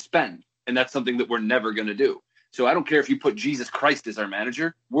you have to spend, and that's something that we're never going to do. So I don't care if you put Jesus Christ as our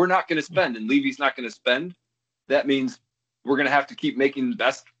manager, we're not going to spend, and Levy's not going to spend. That means we're going to have to keep making the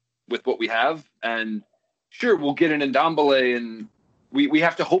best with what we have, and sure, we'll get an Ndombele, and we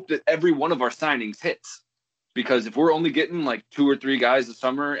have to hope that every one of our signings hits, because if we're only getting like 2 or 3 guys a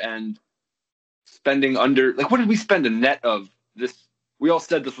summer and spending under, like, what did we spend a net of this? We all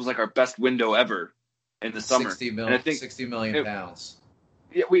said this was like our best window ever in the summer. 60 and I think 60 million pounds.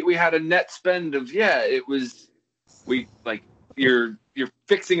 Yeah, we had a net spend of, it was, you're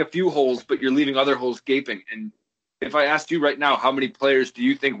fixing a few holes, but you're leaving other holes gaping. And if I asked you right now, how many players do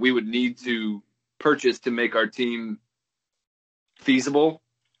you think we would need to purchase to make our team feasible?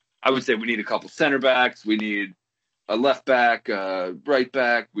 I would say we need a couple center backs. We need a left back, right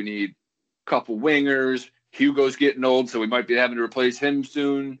back. We need a couple wingers. Hugo's getting old, so we might be having to replace him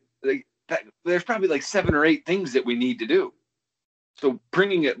soon. There's probably like 7 or 8 things that we need to do. So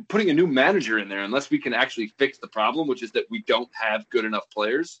putting a new manager in there, unless we can actually fix the problem, which is that we don't have good enough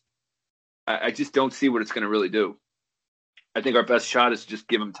players, I just don't see what it's going to really do. I think our best shot is to just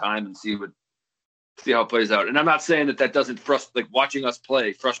give him time and see how it plays out. And I'm not saying that doesn't watching us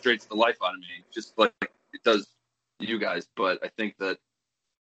play frustrates the life out of me, just like it does you guys. But I think that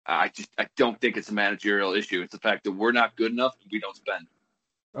I don't think it's a managerial issue. It's the fact that we're not good enough and we don't spend.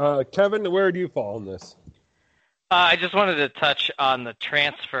 Kevin, where do you fall on this? I just wanted to touch on the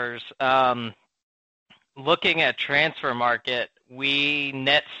transfers. Looking at transfer market, we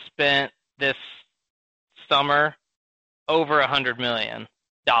net spent this summer over $100 million.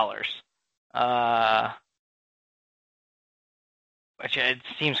 Which it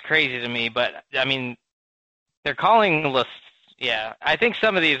seems crazy to me, but I mean, they're calling lists. Yeah, I think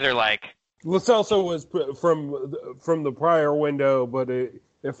some of these are like. Lo Celso was from the prior window, but it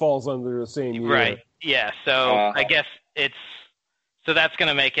falls under the same year. Right. Yeah. So I guess so that's going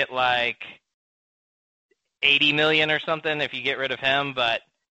to make it like 80 million or something if you get rid of him.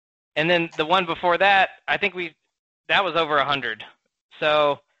 And then the one before that, I think that was over 100.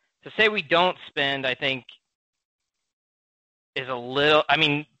 So to say we don't spend, I think, is a little. I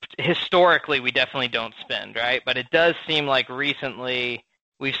mean, historically, we definitely don't spend, right? But it does seem like recently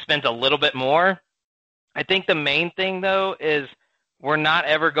we've spent a little bit more. I think the main thing, though, is we're not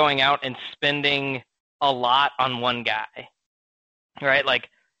ever going out and spending a lot on one guy, right? Like,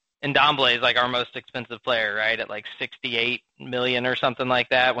 Ndombele is like our most expensive player, right? At like 68 million or something like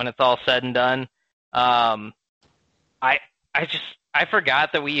that when it's all said and done. I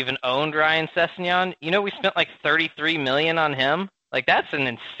forgot that we even owned Ryan Sessegnon. You know, we spent like 33 million on him. Like, that's an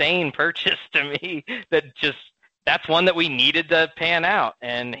insane purchase to me. That's one that we needed to pan out,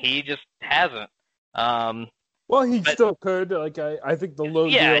 and he just hasn't. Well, he still could. Like, I think the low.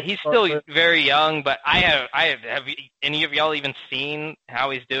 Yeah, he's still very young, but have any of y'all even seen how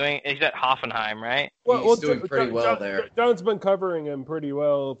he's doing? He's at Hoffenheim, right? Well, he's doing pretty well there. John's been covering him pretty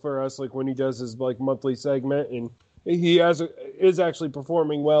well for us, like when he does his like monthly segment, and he is actually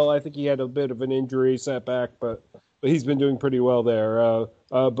performing well. I think he had a bit of an injury setback, but he's been doing pretty well there.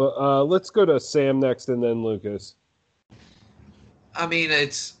 But let's go to Sam next, and then Lucas. I mean,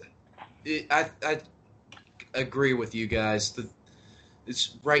 I agree with you guys.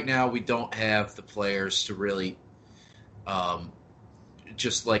 It's right now we don't have the players to really,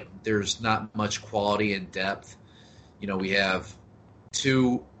 just like there's not much quality and depth. You know, we have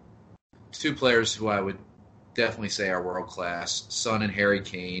two players who I would definitely say are world class, Son and Harry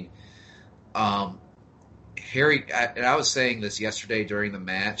Kane. I was saying this yesterday during the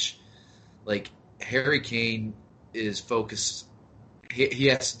match, like Harry Kane is focused. He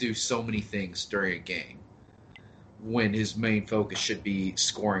has to do so many things during a game when his main focus should be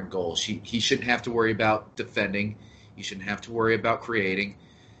scoring goals. He shouldn't have to worry about defending. He shouldn't have to worry about creating.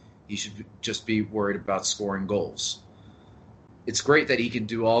 He should just be worried about scoring goals. It's great that he can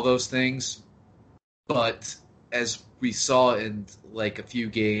do all those things, but as we saw in like a few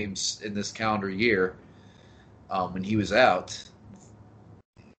games in this calendar year, when he was out,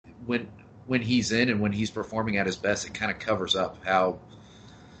 when he's in and when he's performing at his best, it kind of covers up how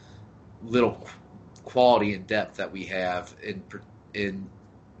little quality and depth that we have in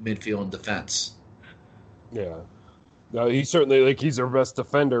midfield and defense. Yeah, no, he's certainly he's our best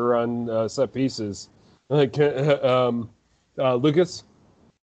defender on set pieces. Lucas.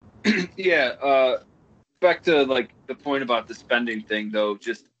 Yeah. Back to like the point about the spending thing, though.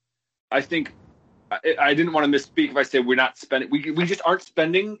 Just I think I didn't want to misspeak if I say we're not spending. We just aren't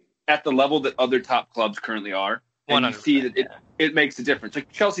spending at the level that other top clubs currently are. And you see that it makes a difference.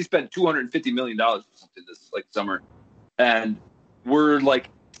 Like Chelsea spent $250 million or something this like summer, and we're like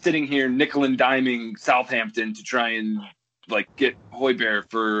sitting here nickel and diming Southampton to try and like get Højbjerg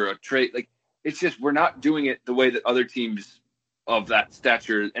for a trade. Like, it's just, we're not doing it the way that other teams of that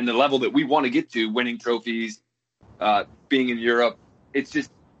stature and the level that we want to get to, winning trophies, being in Europe. It's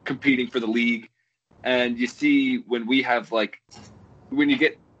just competing for the league. And you see when we have like, when you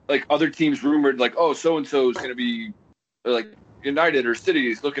get like other teams rumored like, oh, so-and-so is going to be like United or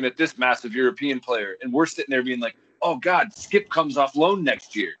City is looking at this massive European player. And we're sitting there being like, oh God, Skip comes off loan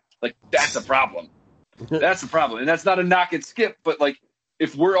next year. Like, that's a problem. That's the problem. And that's not a knock at Skip, but like,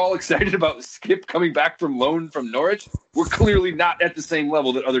 if we're all excited about Skip coming back from loan from Norwich, we're clearly not at the same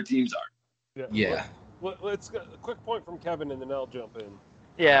level that other teams are. Yeah. Let's get a quick point from Kevin, and then I'll jump in.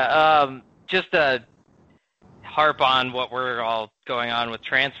 Yeah, just to harp on what we're all going on with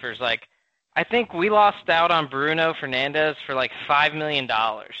transfers, like, I think we lost out on Bruno Fernandes for like $5 million.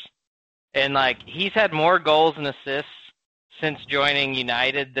 And like, he's had more goals and assists since joining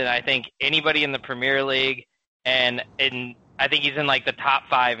United than I think anybody in the Premier League, and I think he's in like the top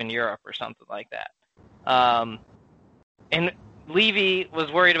 5 in Europe or something like that. And Levy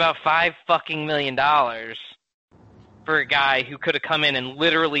was worried about $5 million for a guy who could have come in and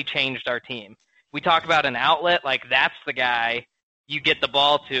literally changed our team. We talk about an outlet, like, that's the guy you get the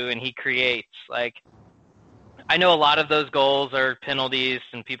ball to and he creates. Like, I know a lot of those goals are penalties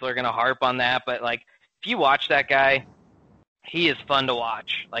and people are going to harp on that, but like, if you watch that guy, he is fun to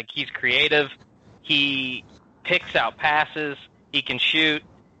watch. Like, he's creative. He picks out passes. He can shoot.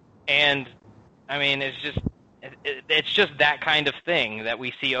 And I mean, it's just that kind of thing that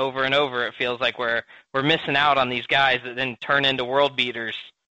we see over and over. It feels like we're missing out on these guys that then turn into world beaters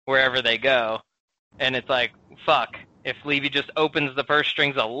wherever they go. And it's like, fuck, if Levy just opens the purse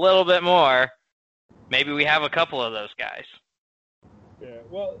strings a little bit more, maybe we have a couple of those guys. Yeah,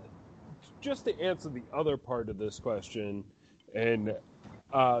 well, just to answer the other part of this question, and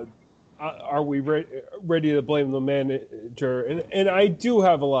are we ready to blame the manager? And I do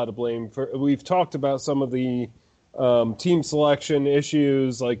have a lot of blame for. We've talked about some of the team selection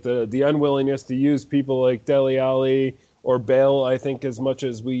issues, like the unwillingness to use people like Dele Alli or Bale. I think as much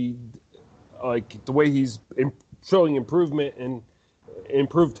as we like the way he's showing improvement and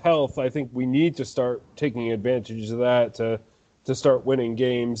improved health, I think we need to start taking advantage of that to start winning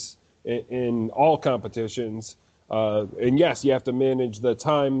games in all competitions. And yes, you have to manage the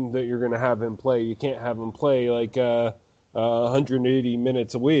time that you're going to have him play. You can't have him play like 180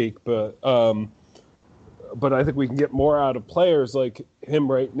 minutes a week, but I think we can get more out of players like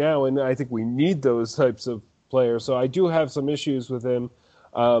him right now, and I think we need those types of players. So I do have some issues with him.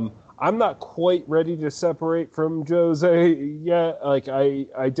 I'm not quite ready to separate from Jose yet. Like,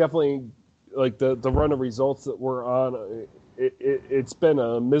 I definitely like the run of results that we're on. It's been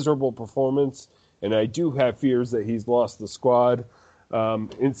a miserable performance, and I do have fears that he's lost the squad.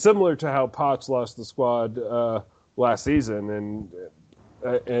 And similar to how Poch lost the squad last season,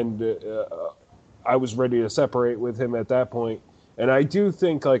 and I was ready to separate with him at that point. And I do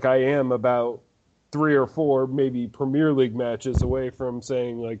think, like, I am about 3 or 4 maybe Premier League matches away from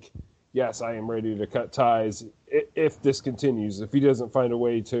saying, like, yes, I am ready to cut ties if this continues. If he doesn't find a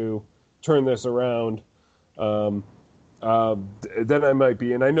way to turn this around, then I might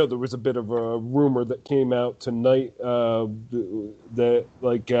be. And I know there was a bit of a rumor that came out tonight that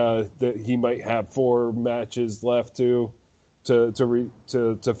he might have 4 matches left to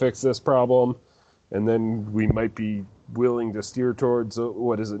fix this problem, and then we might be willing to steer towards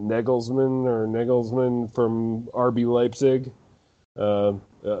Nagelsmann from RB Leipzig,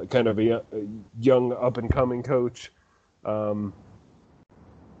 kind of a young up and coming coach.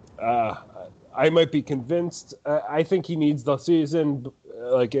 I might be convinced. I think he needs the season,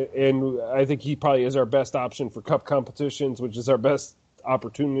 and I think he probably is our best option for cup competitions, which is our best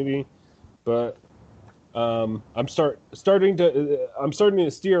opportunity. But I'm starting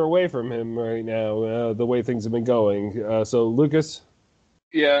to steer away from him right now. The way things have been going. So Lucas,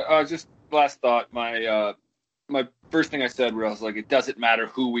 yeah, just last thought. My first thing I said where I was like, it doesn't matter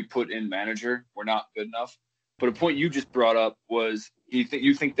who we put in manager, we're not good enough. But a point you just brought up was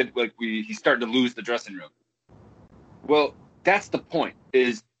you think that like he's starting to lose the dressing room. Well, that's the point.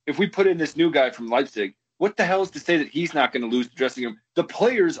 Is if we put in this new guy from Leipzig, what the hell is to say that he's not going to lose the dressing room? The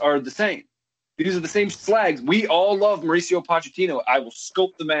players are the same. These are the same slags. We all love Mauricio Pochettino. I will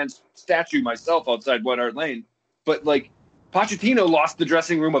sculpt the man's statue myself outside White Hart Lane. But like, Pochettino lost the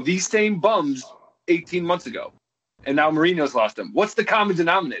dressing room of these same bums 18 months ago, and now Mourinho's lost them. What's the common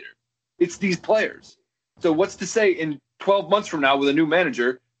denominator? It's these players. So what's to say in 12 months from now with a new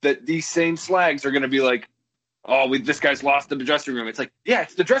manager that these same slags are going to be like, oh, this guy's lost the dressing room. It's like, yeah,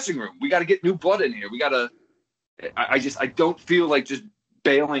 it's the dressing room. We got to get new blood in here. We got to I don't feel like just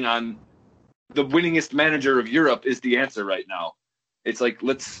bailing on the winningest manager of Europe is the answer right now. It's like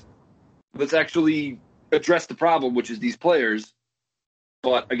let's actually address the problem, which is these players.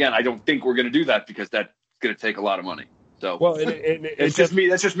 But again, I don't think we're going to do that because that's going to take a lot of money. So it's just me.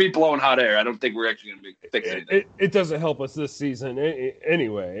 That's just me blowing hot air. I don't think we're actually going to be fixing it. It doesn't help us this season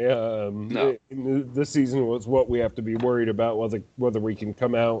anyway. No. This season was what we have to be worried about, whether we can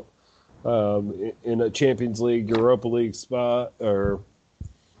come out in a Champions League, Europa League spot, or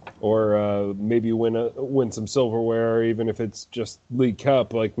maybe win some silverware, even if it's just League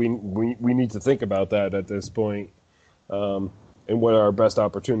Cup. Like we need to think about that at this point, and what our best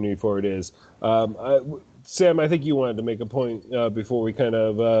opportunity for it is. Sam, I think you wanted to make a point before we kind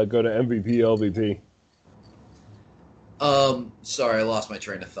of go to MVP, LVP. Sorry, I lost my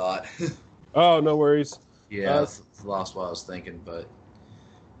train of thought. Oh, no worries. Yeah, lost what I was thinking, but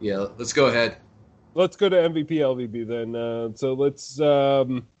yeah, let's go ahead. Let's go to MVP, LVP then. So let's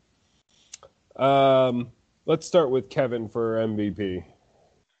start with Kevin for MVP.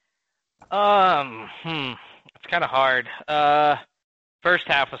 It's kind of hard. First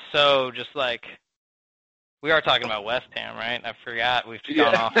half was so just like. We are talking about West Ham, right? I forgot. We've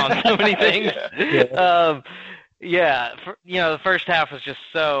gone off on so many things. The first half was just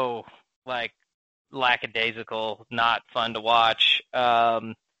so, like, lackadaisical, not fun to watch.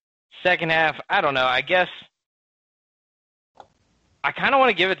 Second half, I don't know. I guess I kind of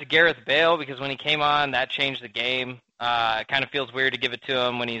want to give it to Gareth Bale because when he came on, that changed the game. It kind of feels weird to give it to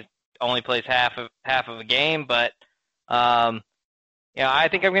him when he only plays half of a game, but I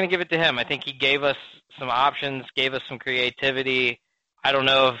think I'm going to give it to him. I think he gave us some options, gave us some creativity. I don't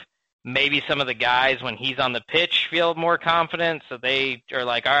know if maybe some of the guys, when he's on the pitch, feel more confident, so they are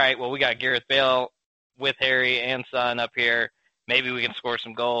like, all right, well, we got Gareth Bale with Harry and Son up here. Maybe we can score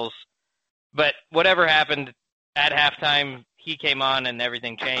some goals. But whatever happened at halftime, he came on and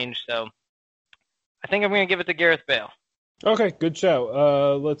everything changed. So I think I'm going to give it to Gareth Bale. Okay, good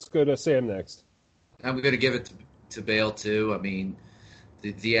shout. Let's go to Sam next. I'm going to give it to Bale, too. I mean,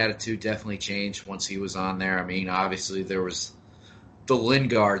 the attitude definitely changed once he was on there. I mean, obviously there was the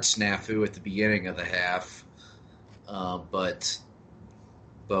Lingard snafu at the beginning of the half, but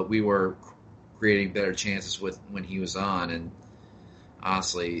we were creating better chances when he was on, and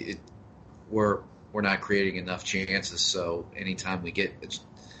honestly, we're not creating enough chances. So anytime we get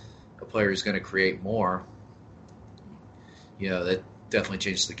a player who's going to create more, that definitely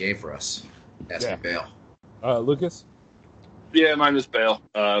changes the game for us. That's Bale. Lucas? Yeah, mine was Bale.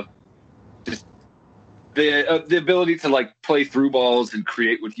 Just the ability to like play through balls and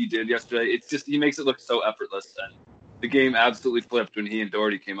create what he did yesterday. It's just he makes it look so effortless, and the game absolutely flipped when he and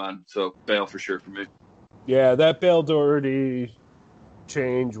Doherty came on. So Bale for sure for me. Yeah, that Bale Doherty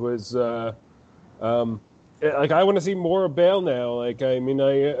change was like I want to see more of Bale now. Like I mean,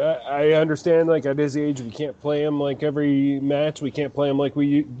 I understand like at his age we can't play him like every match. We can't play him like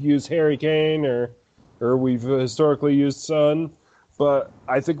we use Harry Kane or we've historically used Son, but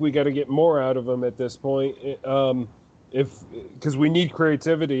I think we got to get more out of him at this point. Because we need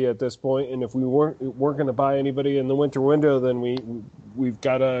creativity at this point, and if we weren't going to buy anybody in the winter window, then we've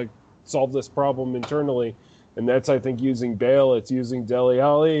got to solve this problem internally, and that's I think using Bale, it's using Dele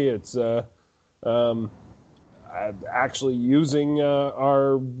Alli, it's actually using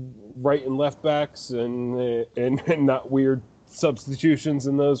our right and left backs and not weird substitutions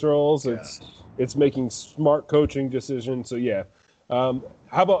in those roles. Yeah. It's making smart coaching decisions. So yeah, how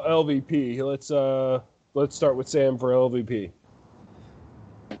about LVP? Let's start with Sam for LVP.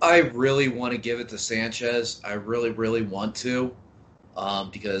 I really want to give it to Sanchez. I really, really want to,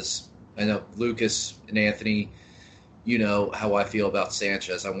 because I know Lucas and Anthony, you know how I feel about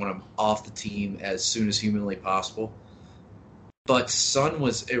Sanchez. I want him off the team as soon as humanly possible. But Son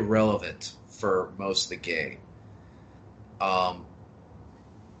was irrelevant for most of the game. I'm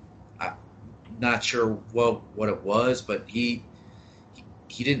not sure what it was, but he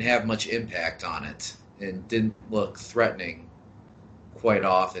didn't have much impact on it and didn't look threatening quite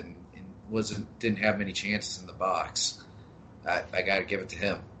often and didn't have many chances in the box. I got to give it to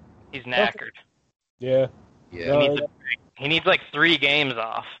him. He's knackered. Yeah. Yeah. He needs like 3 games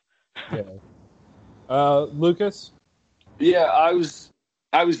off. Yeah. Lucas? Yeah, I was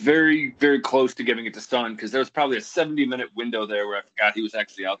very, very close to giving it to Son because there was probably a 70-minute window there where I forgot he was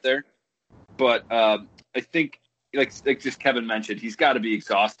actually out there. But I think, like just Kevin mentioned, he's got to be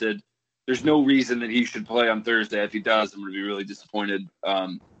exhausted. There's no reason that he should play on Thursday. If he does, I'm going to be really disappointed.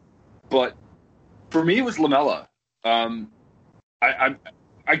 But for me, it was Lamela.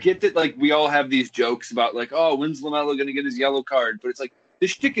 I get that, like, we all have these jokes about, like, oh, when's Lamela going to get his yellow card? But it's like,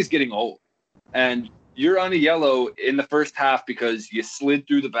 this shtick is getting old. And you're on a yellow in the first half because you slid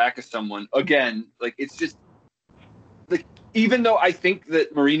through the back of someone. Again, like, it's just like, even though I think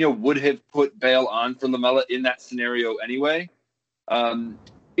that Mourinho would have put Bale on for Lamela in that scenario anyway,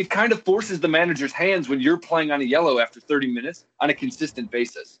 it kind of forces the manager's hands when you're playing on a yellow after 30 minutes on a consistent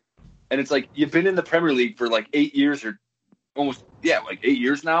basis. And it's like, you've been in the Premier League for like 8 years or almost, like 8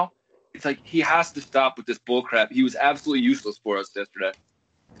 years now. It's like, he has to stop with this bullcrap. He was absolutely useless for us yesterday.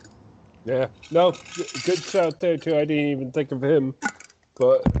 Yeah, no, good shout there too. I didn't even think of him,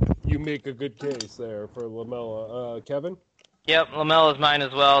 but you make a good case there for Lamela. Kevin? Yep, Lamela's mine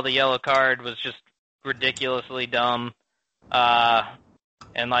as well. The yellow card was just ridiculously dumb.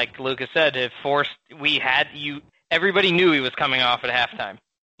 And like Lucas said, it forced, everybody knew he was coming off at halftime.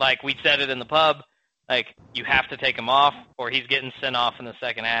 Like, we said it in the pub, like, you have to take him off or he's getting sent off in the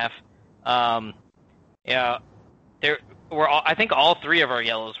second half. I think all three of our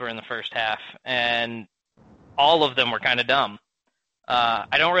yellows were in the first half, and all of them were kind of dumb.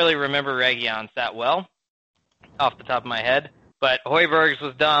 I don't really remember Reguilon's that well off the top of my head, but Højbjerg's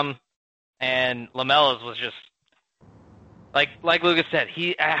was dumb, and Lamela's was just like Lucas said.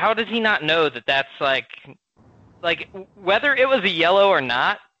 How does he not know that that's like whether it was a yellow or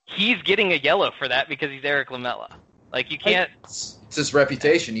not? He's getting a yellow for that because he's Eric Lamela. Like, you can't. It's his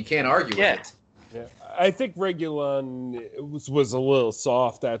reputation. You can't argue with it. Yeah, I think Reguilon was a little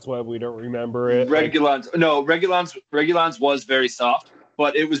soft. That's why we don't remember it. Reguilon's was very soft,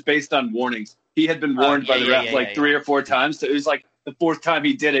 but it was based on warnings. He had been warned by the ref 3 or 4 times. So it was like the 4th time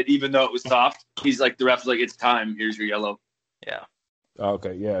he did it, even though it was soft. He's like, the ref's like, it's time. Here's your yellow. Yeah.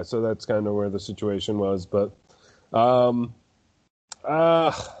 Okay, yeah. So that's kind of where the situation was. But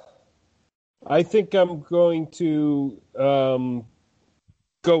I think I'm going to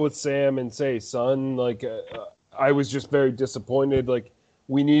go with Sam and say Son. Like, I was just very disappointed. Like,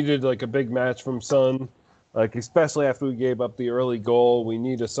 we needed like a big match from Son, like especially after we gave up the early goal. We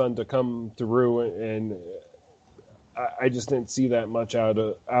need a Son to come through, and I just didn't see that much out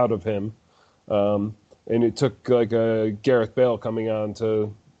of him. And it took like a Gareth Bale coming on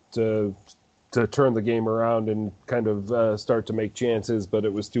to turn the game around and kind of start to make chances, but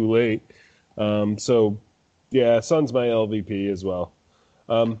it was too late. So yeah, Son's my LVP as well.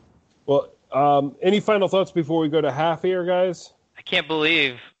 Any final thoughts before we go to half here, guys? I can't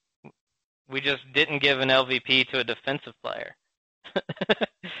believe we just didn't give an LVP to a defensive player.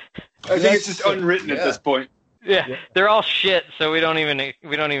 I think it's just unwritten at this point. Yeah, they're all shit, so we don't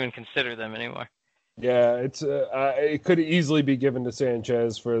even consider them anymore. Yeah, it's it could easily be given to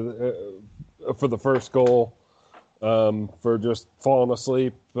Sanchez for the first goal, for just falling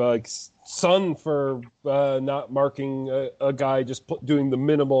asleep. Like Son for not marking a guy, just doing the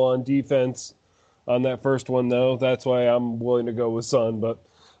minimal on defense on that first one, though. That's why I'm willing to go with Son. But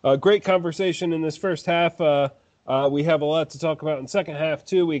great conversation in this first half. We have a lot to talk about in second half,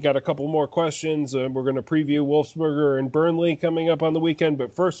 too. We got a couple more questions. We're going to preview Wolfsburger and Burnley coming up on the weekend.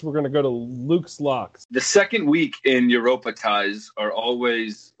 But first, we're going to go to Luke's Locks. The second week in Europa ties are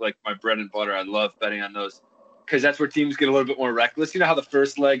always like my bread and butter. I love betting on those because that's where teams get a little bit more reckless. You know how the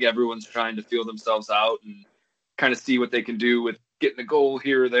first leg, everyone's trying to feel themselves out and kind of see what they can do with getting a goal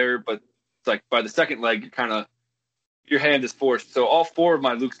here or there. But it's like by the second leg, your hand is forced. So all 4 of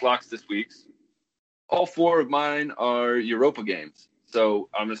my Luke's Locks this week, all 4 of mine are Europa games. So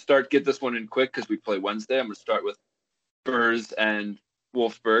I'm going to get this one in quick because we play Wednesday. I'm going to start with Spurs and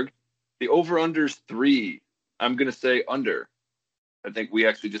Wolfsburg. The over-under's 3. I'm going to say under. I think we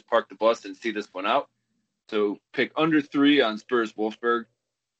actually just parked the bus and see this one out. So pick under 3 on Spurs Wolfsburg.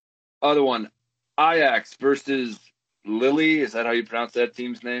 Other one, Ajax versus Lille. Is that how you pronounce that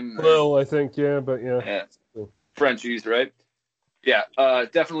team's name? Lille, I think, but yeah. Yeah. Frenchies, right? Yeah,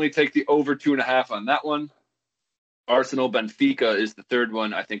 definitely take the over 2.5 on that one. Arsenal Benfica is the third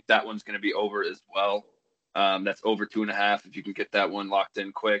one. I think that one's going to be over as well. That's over 2.5 if you can get that one locked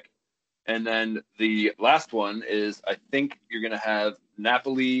in quick. And then the last one is I think you're going to have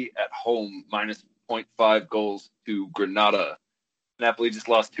Napoli at home minus 0.5 goals to Granada. Napoli just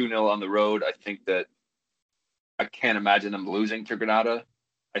lost 2-0 on the road. I think that I can't imagine them losing to Granada.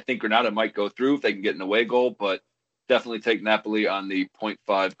 I think Granada might go through if they can get an away goal, but definitely take Napoli on the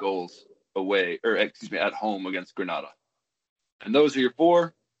 0.5 goals at home against Granada. And those are your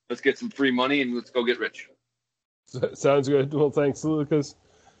 4. Let's get some free money and let's go get rich. Sounds good. Well, thanks, Lucas.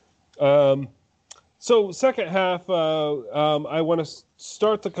 So second half, I want to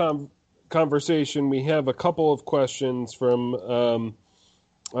start the conversation. We have a couple of questions from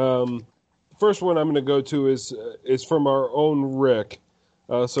first one I'm going to go to is from our own Rick.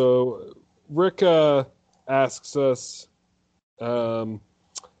 So Rick asks us,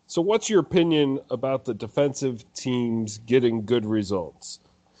 So what's your opinion about the defensive teams getting good results?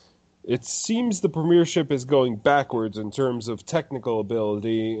 It seems the Premiership is going backwards in terms of technical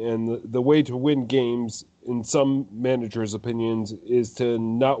ability, and the way to win games, in some managers' opinions, is to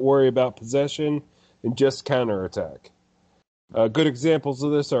not worry about possession and just counterattack. Good examples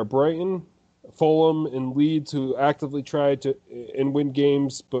of this are Brighton, Fulham, and Leeds, who actively try to and win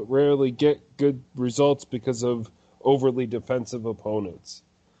games but rarely get good results because of overly defensive opponents.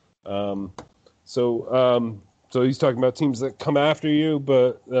 So he's talking about teams that come after you,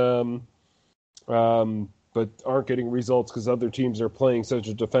 but aren't getting results because other teams are playing such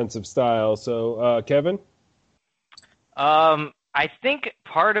a defensive style. So, Kevin? I think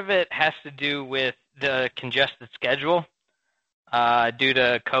part of it has to do with the congested schedule. Due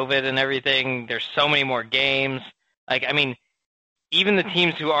to COVID and everything, there's so many more games. Even the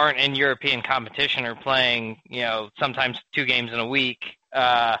teams who aren't in European competition are playing, sometimes 2 games in a week.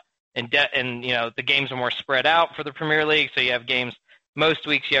 And the games are more spread out for the Premier League. So you have games, most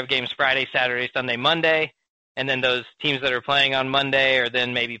weeks you have games Friday, Saturday, Sunday, Monday. And then those teams that are playing on Monday are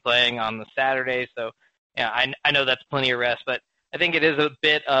then maybe playing on the Saturday. So, I know that's plenty of rest, but I think it is a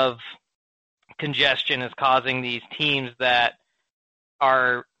bit of congestion is causing these teams that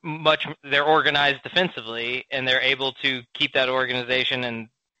are they're organized defensively and they're able to keep that organization and,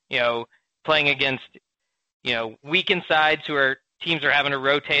 playing against, weakened sides teams are having to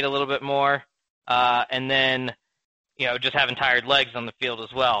rotate a little bit more, and then, just having tired legs on the field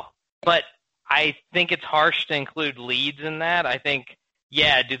as well. But I think it's harsh to include Leeds in that. I think,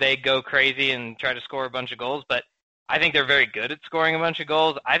 do they go crazy and try to score a bunch of goals? But I think they're very good at scoring a bunch of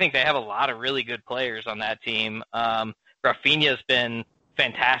goals. I think they have a lot of really good players on that team. Rafinha's been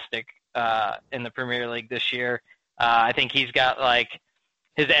fantastic in the Premier League this year. I think he's got I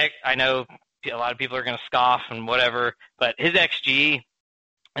know a lot of people are going to scoff and whatever, but his XG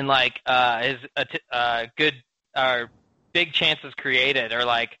and his big chances created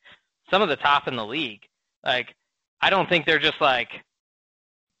are some of the top in the league. I don't think they're just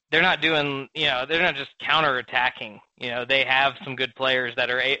they're not doing, they're not just counterattacking. They have some good players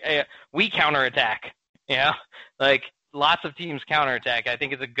that are we counterattack. Lots of teams counterattack. I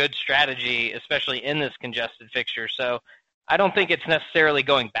think it's a good strategy, especially in this congested fixture. So I don't think it's necessarily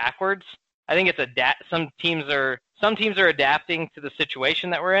going backwards. I think it's some teams are adapting to the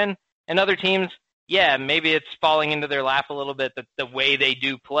situation that we're in, and other teams, maybe it's falling into their lap a little bit that the way they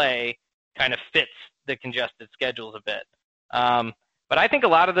do play kind of fits the congested schedules a bit. But I think a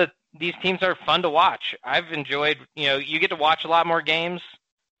lot of these teams are fun to watch. I've enjoyed, you get to watch a lot more games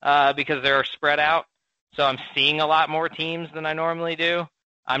because they're spread out. So I'm seeing a lot more teams than I normally do.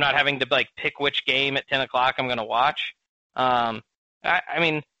 I'm not having to pick which game at 10 o'clock I'm going to watch.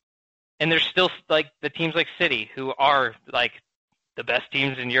 And there's still the teams like City who are the best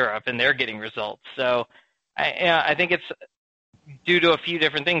teams in Europe and they're getting results. So I think it's due to a few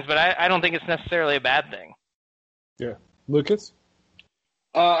different things, but I don't think it's necessarily a bad thing. Yeah. Lucas?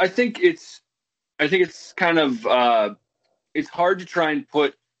 I think it's kind of it's hard to try and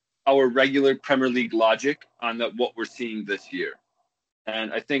put our regular Premier League logic on what we're seeing this year.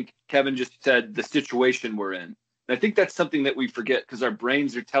 And I think Kevin just said the situation we're in. And I think that's something that we forget because our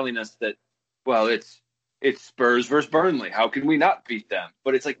brains are telling us that, well, it's Spurs versus Burnley. How can we not beat them?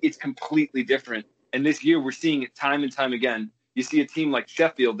 But it's completely different. And this year we're seeing it time and time again. You see a team like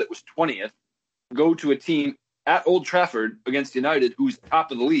Sheffield that was 20th go to a team at Old Trafford against United who's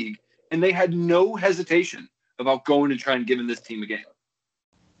top of the league, and they had no hesitation about going and trying and giving this team a game.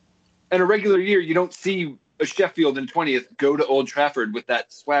 In a regular year, you don't see a Sheffield in 20th go to Old Trafford with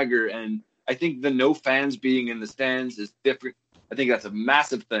that swagger, and I think the no fans being in the stands is different. I think that's a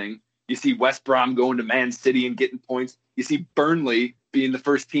massive thing. You see West Brom going to Man City and getting points. You see Burnley being the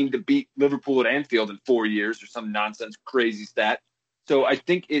first team to beat Liverpool at Anfield in 4 years or some nonsense crazy stat. So I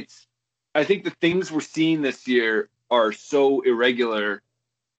think the things we're seeing this year are so irregular,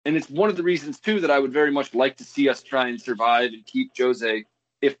 and it's one of the reasons, too, that I would very much like to see us try and survive and keep Jose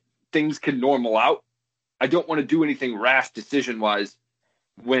if things can normal out. I don't want to do anything rash decision-wise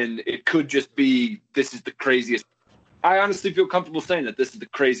when it could just be this is the craziest. I honestly feel comfortable saying that this is the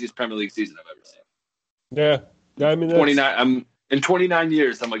craziest Premier League season I've ever seen. Yeah. I mean, 29. In 29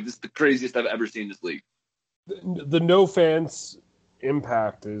 years, I'm like, this is the craziest I've ever seen this league. The no fans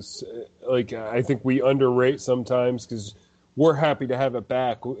impact is I think we underrate sometimes because we're happy to have it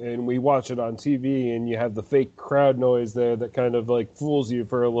back and we watch it on TV and you have the fake crowd noise there that kind of fools you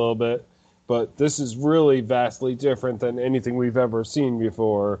for a little bit. But this is really vastly different than anything we've ever seen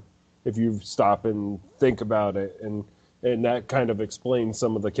before if you stop and think about it. And that kind of explains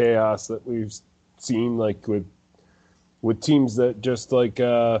some of the chaos that we've seen with with teams that just like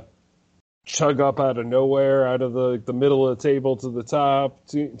chug up out of nowhere, out of the middle of the table to the top.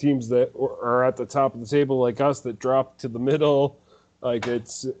 Teams that are at the top of the table like us that drop to the middle. Like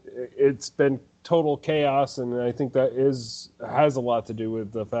it's been total chaos, and I think that has a lot to do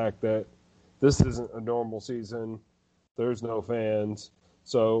with the fact that this isn't a normal season. There's no fans,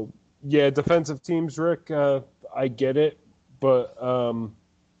 so yeah, defensive teams, Rick. I get it, but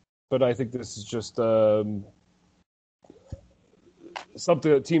I think this is just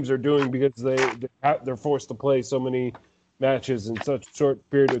something that teams are doing because they're forced to play so many matches in such a short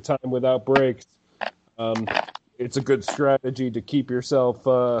period of time without breaks. It's a good strategy to keep yourself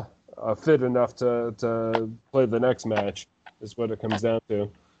fit enough to play the next match, is what it comes down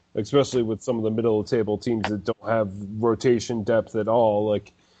to, especially with some of the middle of the table teams that don't have rotation depth at all.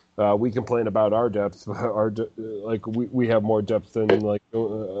 Like we complain about our depth, we have more depth than like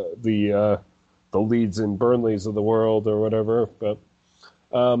the Leeds and Burnleys of the world or whatever. But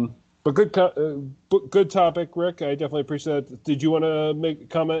good topic, Rick. I definitely appreciate that. Did you want to make a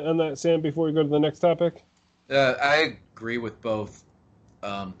comment on that, Sam, before we go to the next topic? I agree with both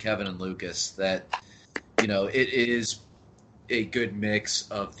Kevin and Lucas that, it is a good mix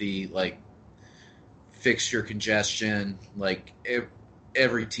of the, like, fixture congestion. Like,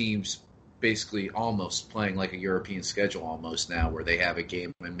 every team's basically almost playing like a European schedule almost now, where they have a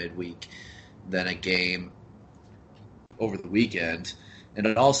game in midweek, then a game over the weekend.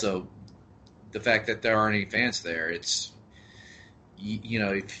 And also the fact that there aren't any fans there. It's,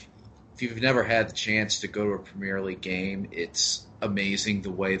 if you've never had the chance to go to a Premier League game, it's amazing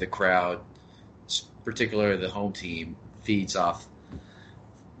the way the crowd, particularly the home team, feeds off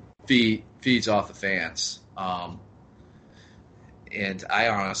the fans. And I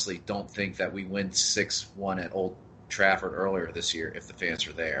honestly don't think that we win 6-1 at Old Trafford earlier this year if the fans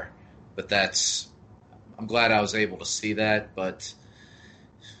are there. But I'm glad I was able to see that.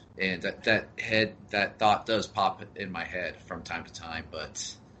 And that thought does pop in my head from time to time,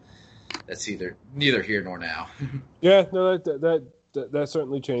 but that's neither here nor now. Yeah, no, that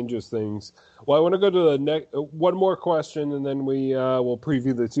certainly changes things. Well, I want to go to the next one more question, and then we will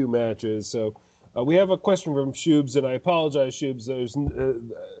preview the two matches. So we have a question from Shubes, and I apologize, Shubes.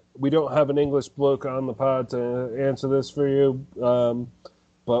 We don't have an English bloke on the pod to answer this for you,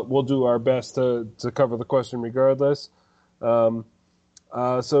 but we'll do our best to cover the question regardless. So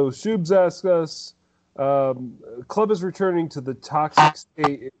Shubes asks us, club is returning to the toxic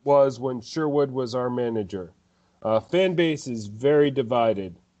state it was when Sherwood was our manager. Fan base is very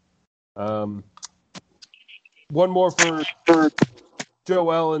divided. One more for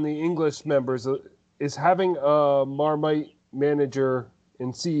Joel and the English members. Is having a Marmite manager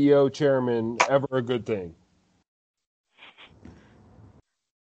and CEO chairman ever a good thing?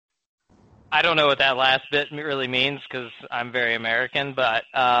 I don't know what that last bit really means because I'm very American, but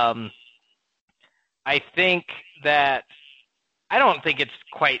I think that I don't think it's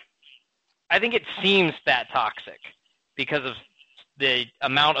quite – I think it seems that toxic because of the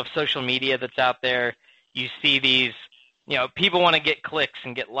amount of social media that's out there. You see these – people want to get clicks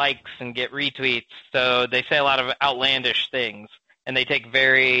and get likes and get retweets, so they say a lot of outlandish things, and they take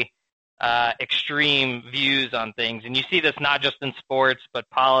very extreme views on things. And you see this not just in sports, but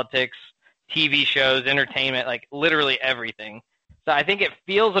politics, TV shows, entertainment, like literally everything. So I think it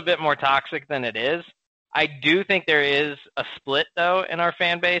feels a bit more toxic than it is. I do think there is a split, though, in our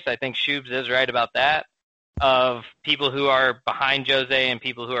fan base. I think Shubes is right about that, of people who are behind Jose and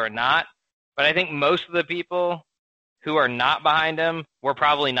people who are not. But I think most of the people who are not behind him were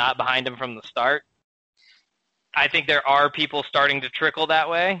probably not behind him from the start. I think there are people starting to trickle that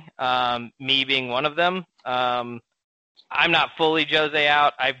way, me being one of them. I'm not fully Jose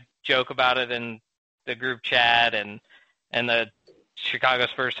out. I joke about it in the group chat and the Chicago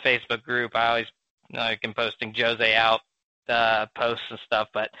Spurs Facebook group. I always like posting Jose out posts and stuff,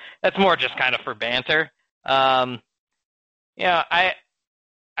 but that's more just kind of for banter. I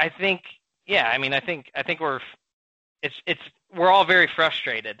think we're all very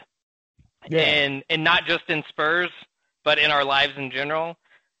frustrated, and not just in Spurs, but in our lives in general.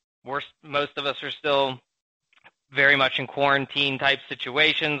 Most of us are still very much in quarantine type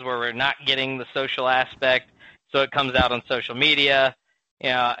situations where we're not getting the social aspect, so it comes out on social media.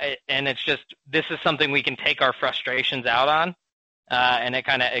 And it's just, this is something we can take our frustrations out on, and it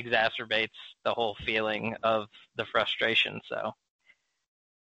kind of exacerbates the whole feeling of the frustration. So,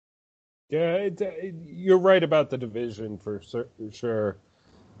 yeah, you're right about the division for sure.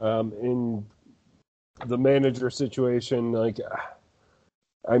 In the manager situation,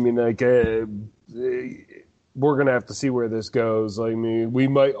 we're going to have to see where this goes. I mean, we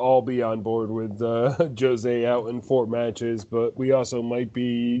might all be on board with Jose out in 4 matches, but we also might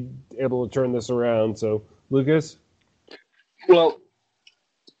be able to turn this around. So, Lucas? Well,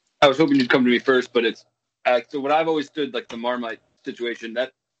 I was hoping you'd come to me first, but it's so what I've always stood like the Marmite situation.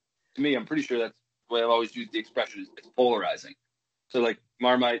 That to me, I'm pretty sure that's the way I've always used the expression. Is it's polarizing. So like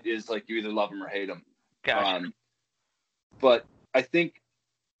Marmite is like you either love them or hate them. Gotcha. But I think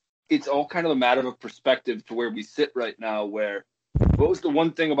it's all kind of a matter of perspective to where we sit right now. Where what was the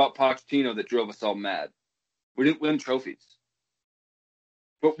one thing about Pochettino that drove us all mad? We didn't win trophies,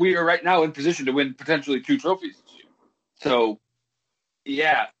 but we are right now in position to win potentially 2 trophies this year. So.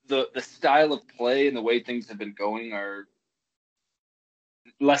 Yeah, the style of play and the way things have been going are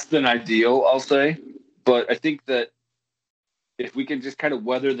less than ideal, I'll say. But I think that if we can just kind of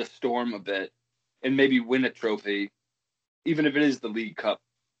weather the storm a bit and maybe win a trophy, even if it is the League Cup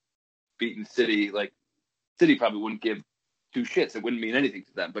beating City, like City probably wouldn't give 2 shits. It wouldn't mean anything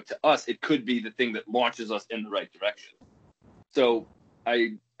to them. But to us, it could be the thing that launches us in the right direction. So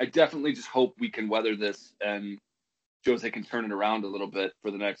I definitely just hope we can weather this and Jose can turn it around a little bit for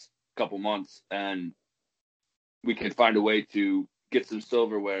the next couple months, and we can find a way to get some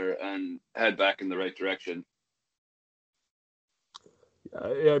silverware and head back in the right direction.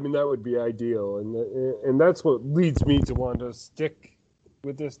 I mean, that would be ideal, and that's what leads me to want to stick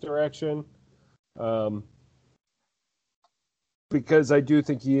with this direction, because I do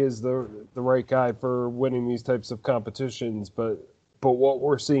think he is the right guy for winning these types of competitions, but what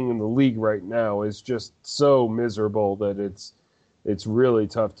we're seeing in the league right now is just so miserable that it's really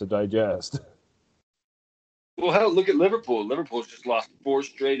tough to digest. Well, hell, look at Liverpool. Liverpool's just lost 4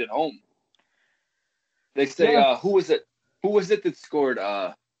 straight at home. They say, who was it? Who was it that scored?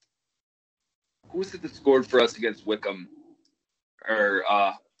 Who was it that scored for us against Wickham? Or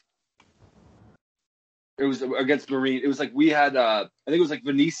it was against Marine. It was like we had. I think it was like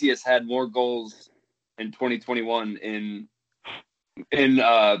Vinicius had more goals in 2021 in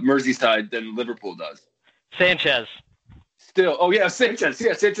Merseyside than Liverpool does. Sanchez. Still, oh yeah, Sanchez.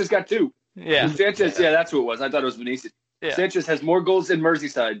 Yeah, Sanchez got 2. Yeah. Sanchez, yeah, that's who it was. I thought it was Vinicius. Yeah. Sanchez has more goals in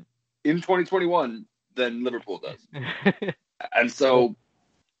Merseyside in 2021 than Liverpool does. And so,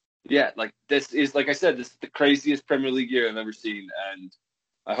 yeah, like this is, like I said, this is the craziest Premier League year I've ever seen. And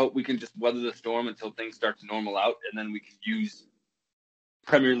I hope we can just weather the storm until things start to normal out, and then we can use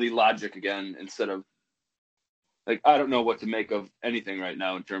Premier League logic again instead of, like, I don't know what to make of anything right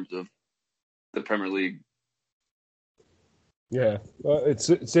now in terms of the Premier League. Yeah.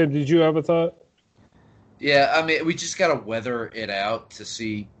 Sam, did you have a thought? Yeah, I mean, we just got to weather it out to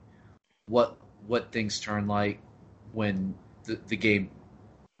see what things turn like when the game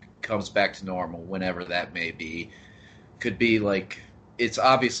comes back to normal, whenever that may be. Could be like, it's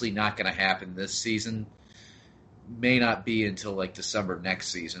obviously not going to happen this season. May not be until like December next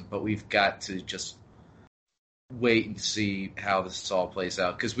season, but we've got to just wait and see how this all plays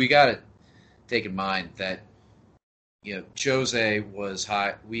out, because we got to take in mind that, you know, Jose was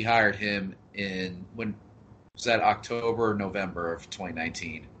we hired him in, when was that, October or November of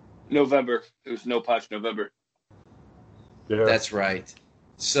 2019? November. It was no Poch November. Yeah. That's right.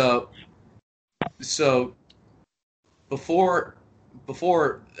 So before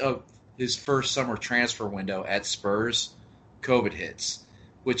his first summer transfer window at Spurs, COVID hits,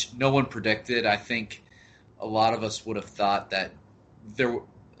 which no one predicted. I think a lot of us would have thought that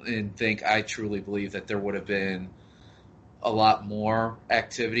I truly believe that there would have been a lot more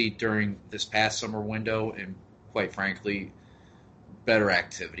activity during this past summer window, and quite frankly, better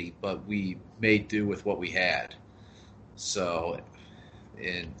activity, but we made do with what we had. So,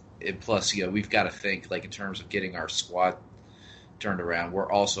 and plus, you know, we've got to think, like, in terms of getting our squad turned around,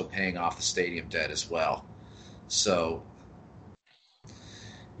 we're also paying off the stadium debt as well. So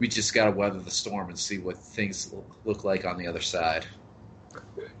we just got to weather the storm and see what things look like on the other side.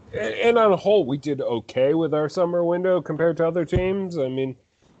 And on the whole, we did okay with our summer window compared to other teams. I mean,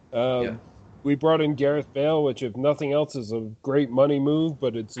 we brought in Gareth Bale, which, if nothing else, is a great money move,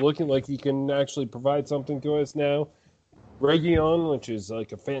 but it's looking like he can actually provide something to us now. Reguilon, which is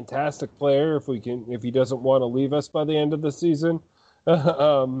like a fantastic player if he doesn't want to leave us by the end of the season.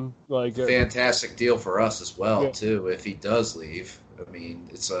 Fantastic deal for us as well, too, if he does leave. I mean,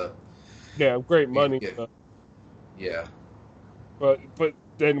 it's great money. Yeah. But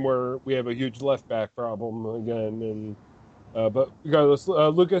then we have a huge left back problem again, and but regardless,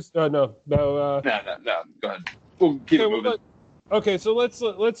 Lucas, no. Go ahead. We'll keep it moving. Okay, so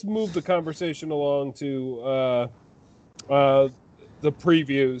let's move the conversation along to the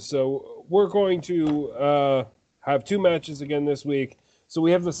previews. So we're going to have 2 matches again this week. So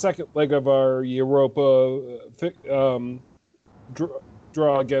we have the second leg of our Europa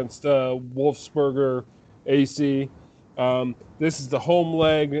draw against Wolfsburger AC. This is the home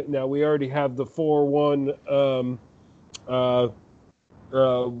leg. Now we already have the 4-1,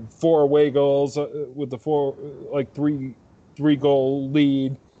 4 away goals with the three goal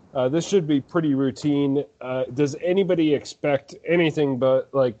lead. This should be pretty routine. Does anybody expect anything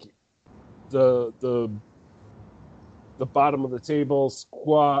but like the bottom of the table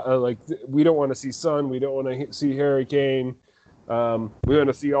squad? We don't want to see Son. We don't want to see Harry Kane. We want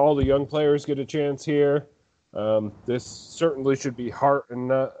to see all the young players get a chance here. This certainly should be Hart and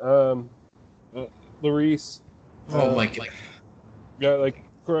not Lloris. Oh my God. Yeah,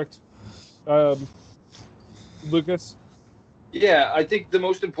 correct. Lucas? Yeah, I think the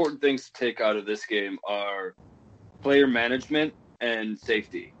most important things to take out of this game are player management and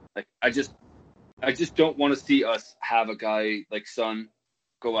safety. I just don't want to see us have a guy like Son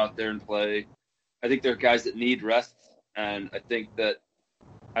go out there and play. I think there are guys that need rest, and I think that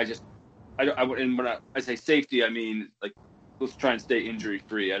and when I say safety, I mean let's try and stay injury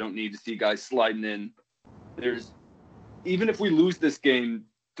free. I don't need to see guys sliding in. Even if we lose this game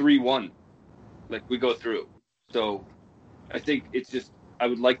 3-1, we go through. So I think I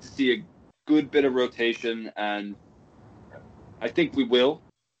would like to see a good bit of rotation, and I think we will.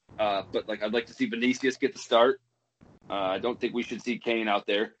 But I'd like to see Vinicius get the start. I don't think we should see Kane out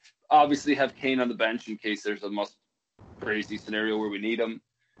there. Obviously have Kane on the bench in case there's a most crazy scenario where we need him.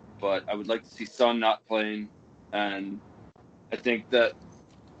 But I would like to see Son not playing, and I think that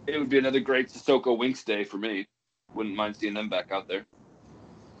it would be another great Sissoko Winks day for me. Wouldn't mind seeing them back out there.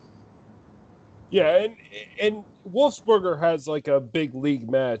 Yeah, and Wolfsburger has a big league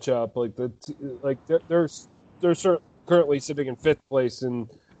matchup. They're currently sitting in 5th place in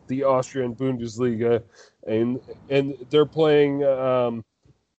the Austrian Bundesliga, and they're playing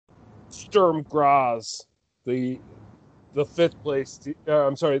Sturm Graz, the 5th place.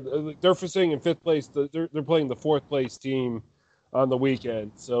 I'm sorry, they're sitting in 5th place. They're playing the 4th place team on the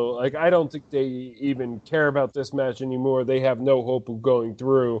weekend. So I don't think they even care about this match anymore. They have no hope of going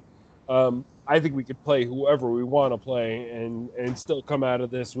through. I think we could play whoever we want to play and still come out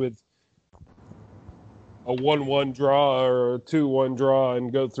of this with a 1-1 draw or a 2-1 draw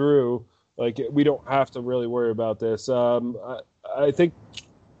and go through. We don't have to really worry about this. I think,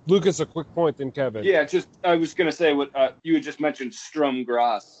 Lucas, a quick point, then Kevin. Yeah, I was going to say what you had just mentioned, Sturm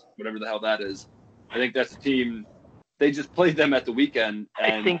Graz, whatever the hell that is. I think that's a team. They just played them at the weekend,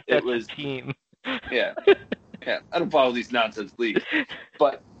 and I think that's it was a team. Yeah, I don't follow these nonsense leagues,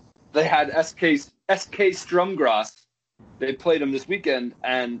 but they had SK Sturm Graz. They played them this weekend,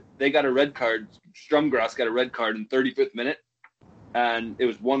 and they got a red card. Sturm Graz got a red card in 35th minute, and it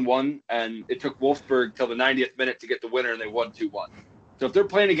was 1-1, and it took Wolfsburg till the 90th minute to get the winner, and they won 2-1. So if they're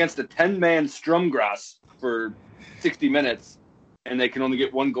playing against a 10-man Sturm Graz for 60 minutes, and they can only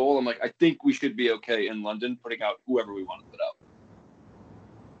get 1 goal, I'm I think we should be okay in London putting out whoever we want to put out.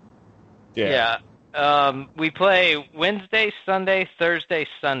 Yeah. We play Wednesday, Sunday, Thursday,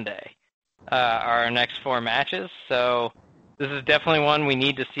 Sunday are our next 4 matches. So this is definitely one we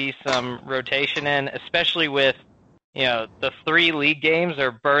need to see some rotation in, especially with, the 3 league games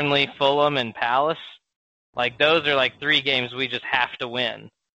are Burnley, Fulham, and Palace. Those are 3 games we just have to win.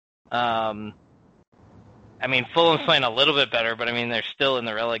 Fulham's playing a little bit better, but they're still in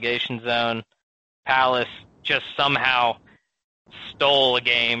the relegation zone. Palace just somehow stole a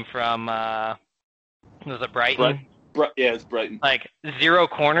game from, was it Brighton? Yeah, it's Brighton. 0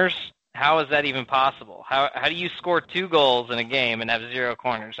 corners? How is that even possible? How do you score 2 goals in a game and have 0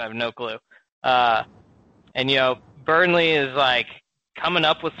 corners? I have no clue. Burnley is coming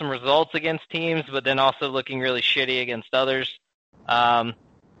up with some results against teams, but then also looking really shitty against others.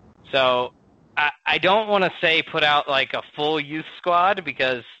 So I don't want to say put out a full youth squad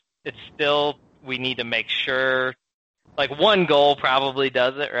because it's still, we need to make sure 1 goal probably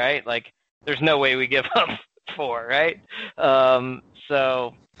does it, right? There's no way we give up 4, right?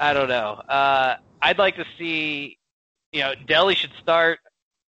 So I don't know. I'd like to see, Dele should start,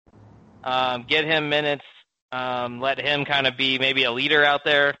 get him minutes, let him kind of be maybe a leader out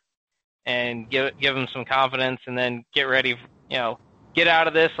there and give him some confidence, and then get ready, get out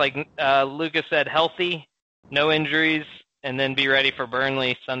of this, Lucas said, healthy, no injuries, and then be ready for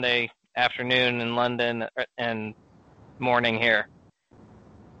Burnley Sunday afternoon in London and morning here.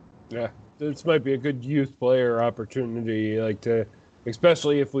 Yeah, this might be a good youth player opportunity,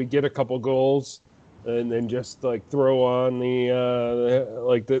 especially if we get a couple goals, and then just throw on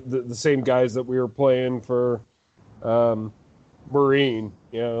the same guys that we were playing for Marine,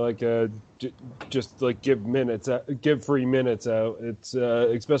 just like give free minutes out. It's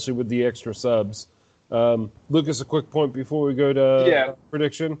especially with the extra subs. Lucas, a quick point before we go to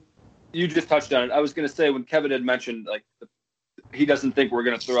prediction. You just touched on it. I was going to say when Kevin had mentioned he doesn't think we're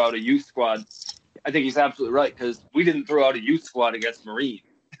going to throw out a youth squad. I think he's absolutely right because we didn't throw out a youth squad against Marine.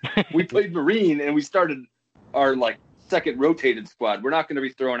 We played Marine and we started our second rotated squad. We're not going to be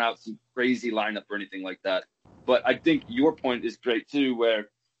throwing out some crazy lineup or anything like that. But I think your point is great too, where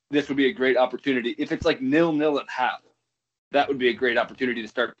this would be a great opportunity. If it's 0-0 at half, that would be a great opportunity to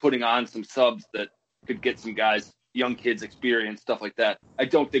start putting on some subs that could get some guys, young kids, experience, stuff like that. I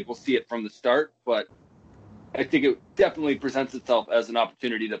don't think we'll see it from the start, but I think it definitely presents itself as an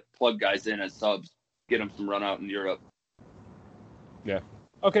opportunity to plug guys in as subs, get them some run out in Europe. Yeah.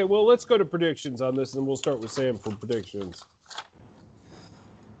 Okay, well, let's go to predictions on this, and we'll start with Sam for predictions.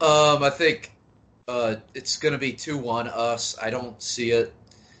 I think it's going to be 2-1 us. I don't see it.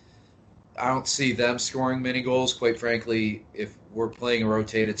 I don't see them scoring many goals. Quite frankly, if we're playing a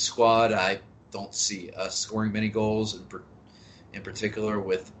rotated squad, I don't see us scoring many goals, in particular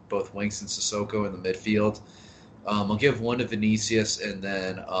with both Winks and Sissoko in the midfield. I'll give one to Vinicius and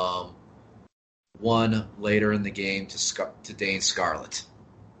then one later in the game to Dane Scarlett.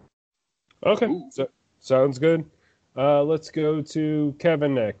 Okay, sounds good. Let's go to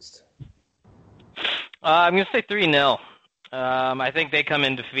Kevin next. I'm going to say 3-0. I think they come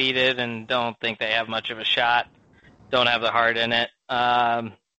in defeated and don't think they have much of a shot. Don't have the heart in it.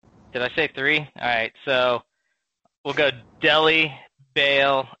 Did I say 3? All right, so we'll go Dele,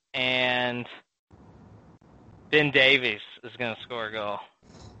 Bale, and Ben Davies is going to score a goal.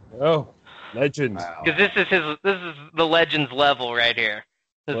 Oh, legend! Because this is the Legends level right here.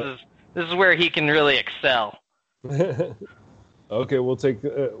 This is where he can really excel. Okay, we'll take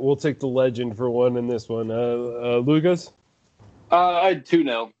the legend for one in this one. Lucas? I had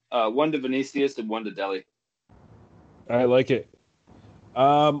 2-0. One to Vinicius and one to Dele. I like it.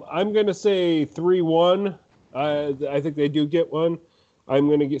 I'm going to say 3-1. I think they do get one. I'm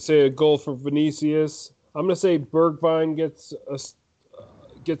going to say a goal for Vinicius. I'm going to say Bergwijn gets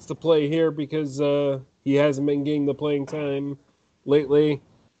to play here because he hasn't been getting the playing time lately,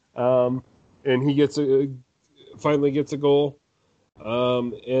 and he finally gets a goal.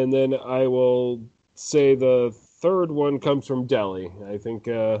 And then I will say the third one comes from Dele. I think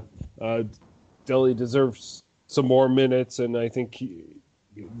Dele deserves some more minutes, and I think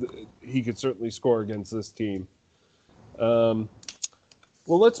he could certainly score against this team.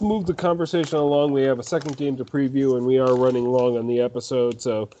 Well, let's move the conversation along. We have a second game to preview, and we are running long on the episode.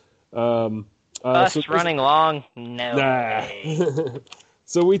 So, running long? No. Nah.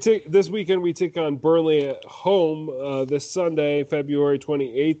 So this weekend we take on Burnley at home this Sunday, February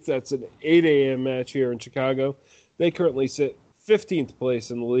 28th. That's an 8 a.m. match here in Chicago. They currently sit 15th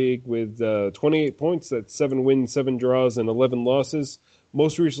place in the league with 28 points. That's 7 wins, 7 draws, and 11 losses.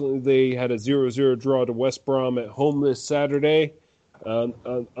 Most recently, they had a 0-0 draw to West Brom at home this Saturday on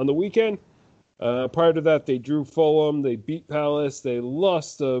the weekend. Prior to that, they drew Fulham. They beat Palace. They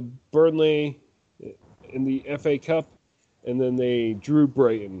lost to Burnley in the FA Cup. And then they drew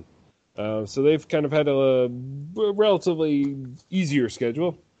Brighton. So they've kind of had a relatively easier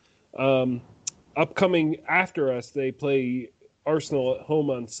schedule. Upcoming after us, they play Arsenal at home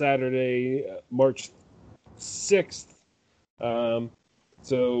on Saturday, March 6th.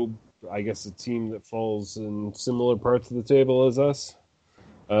 So I guess a team that falls in similar parts of the table as us.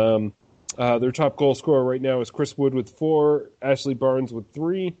 Their top goal scorer right now is Chris Wood with 4, Ashley Barnes with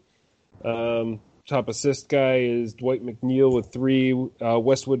 3. Top assist guy is Dwight McNeil with 3.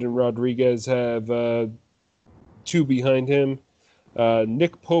 Westwood and Rodriguez have 2 behind him.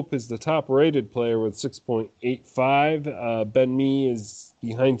 Nick Pope is the top-rated player with 6.85. Ben Mee is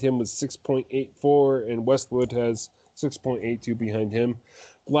behind him with 6.84, and Westwood has 6.82 behind him.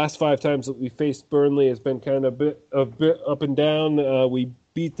 The last 5 times that we faced Burnley has been kind of a bit up and down. We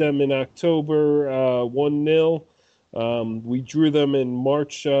beat them in October 1-0. We drew them in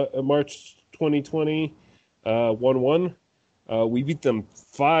March 2020 1-1. We beat them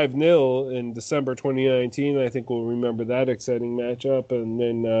 5-0 in December 2019. I think we'll remember that exciting matchup. And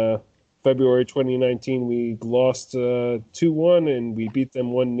then February 2019, we lost 2-1, and we beat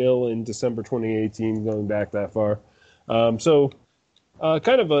them 1-0 in December 2018, going back that far. So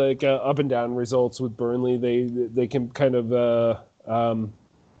kind of like up and down results with Burnley. They can kind of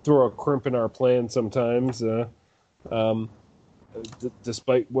throw a crimp in our plan sometimes,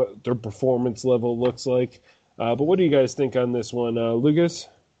 despite what their performance level looks like. But what do you guys think on this one, Lucas?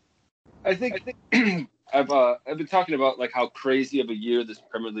 I think I've been talking about like how crazy of a year this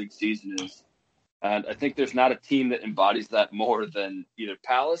Premier League season is, And I think there's not a team that embodies that more than either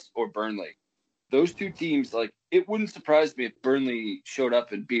Palace or Burnley. Those two teams, like, it wouldn't surprise me if Burnley showed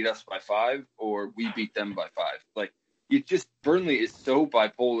up and beat us by 5 or we beat them by 5. Like, Burnley is so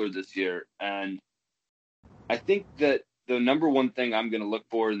bipolar this year. And I think that the number one thing I'm going to look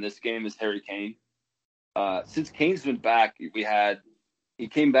for in this game is Harry Kane. Since Kane's been back, he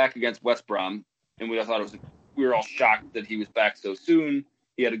came back against West Brom, and we were all shocked that he was back so soon.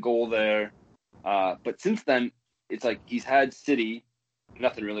 He had a goal there. But since then, it's like he's had City.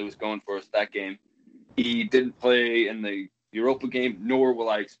 Nothing really was going for us that game. He didn't play in the Europa game, nor will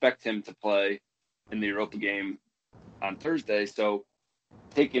I expect him to play in the Europa game on Thursday. So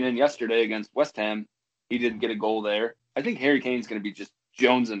taking in yesterday against West Ham, he didn't get a goal there. I think Harry Kane's going to be just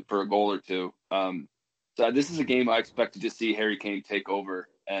jonesing for a goal or two. So this is a game I expect to just see Harry Kane take over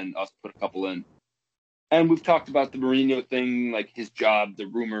and us put a couple in. And we've talked about the Mourinho thing, like his job, the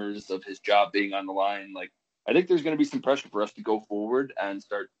rumors of his job being on the line. Like, I think there's going to be some pressure for us to go forward and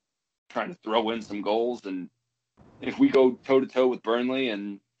start trying to throw in some goals. And if we go toe-to-toe with Burnley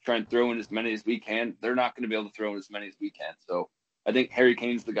and try and throw in as many as we can, they're not going to be able to throw in as many as we can. So I think Harry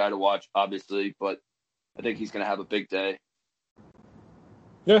Kane's the guy to watch, obviously, but I think he's going to have a big day.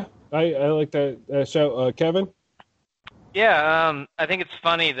 Yeah, I like that shout. Kevin? Yeah, I think it's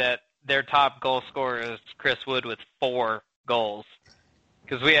funny that their top goal scorer is Chris Wood with 4 goals.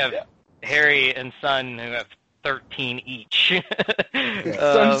 Because we have Harry and Son who have 13 each.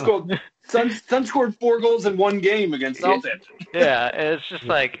 Son scored 4 goals in one game against Southampton. Yeah, it's just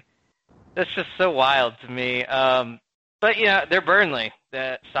like, that's just so wild to me. But, yeah, they're Burnley.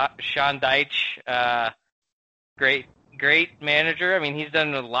 Sean Dyche, great manager. I mean, he's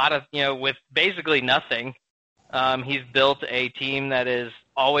done a lot of, with basically nothing. He's built a team that is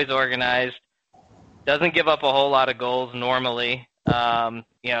always organized, doesn't give up a whole lot of goals normally.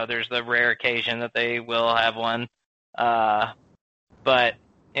 There's the rare occasion that they will have one. But,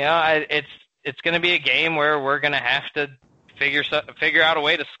 it's going to be a game where we're going to have to figure out a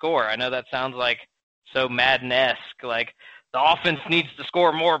way to score. I know that sounds like so Madden-esque, like the offense needs to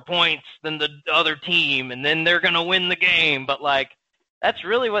score more points than the other team, and then they're going to win the game. But, like, that's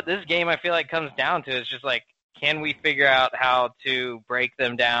really what this game, I feel like, comes down to. It's just like, can we figure out how to break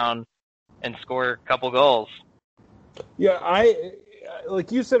them down and score a couple goals? Yeah,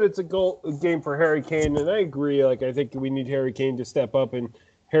 like you said, it's a game for Harry Kane, and I agree. Like, I think we need Harry Kane to step up, and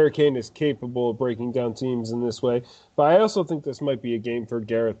Harry Kane is capable of breaking down teams in this way. But I also think this might be a game for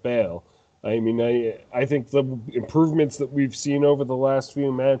Gareth Bale. I mean, I think the improvements that we've seen over the last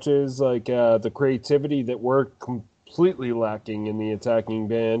few matches, like the creativity that we're completely lacking in the attacking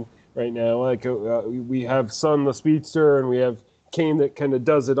band right now. Like we have Son the speedster, and we have Kane that kind of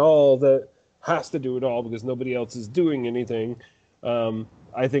does it all, that has to do it all because nobody else is doing anything.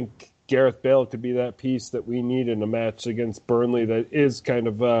 I think Gareth Bale could be that piece that we need in a match against Burnley that is kind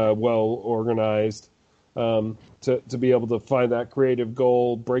of well organized, to be able to find that creative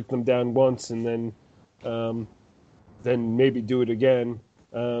goal, break them down once, and then maybe do it again,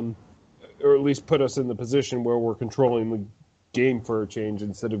 or at least put us in the position where we're controlling the game for a change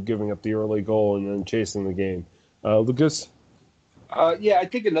instead of giving up the early goal and then chasing the game. Lucas? I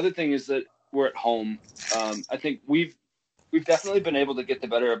think another thing is that we're at home. I think we've definitely been able to get the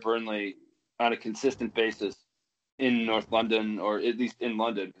better of Burnley on a consistent basis in North London, or at least in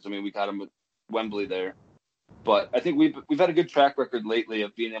London, because, I mean, we got them with Wembley there. But I think we've had a good track record lately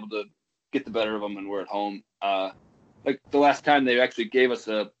of being able to get the better of them when we're at home. Like the last time they actually gave us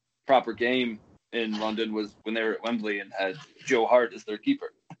a proper game in London was when they were at Wembley and had Joe Hart as their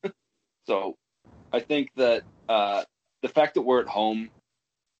keeper. So I think that the fact that we're at home,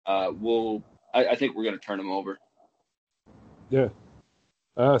 I think we're going to turn them over. Yeah.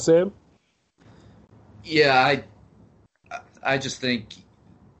 Sam? Yeah, I just think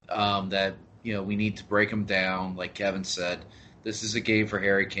that, we need to break them down. Like Kevin said, this is a game for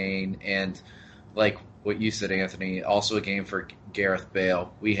Harry Kane, and like what you said, Anthony, also a game for Gareth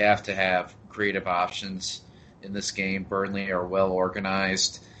Bale. We have to have creative options in this game. Burnley are well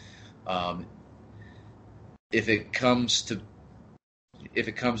organized. If it comes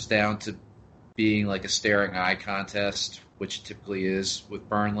down to being like a staring eye contest, which it typically is with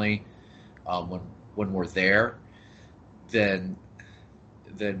Burnley, when we're there, then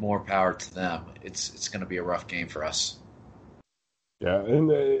more power to them. It's going to be a rough game for us. Yeah, and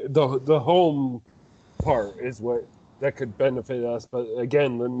the home part is what that could benefit us. But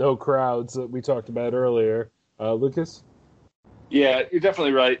again, the no crowds that we talked about earlier. Lucas? Yeah, you're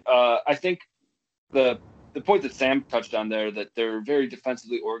definitely right. I think the point that Sam touched on there, that they're very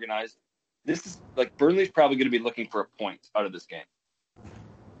defensively organized. This is like Burnley's probably going to be looking for a point out of this game.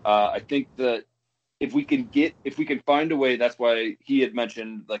 I think that if we can find a way, that's why he had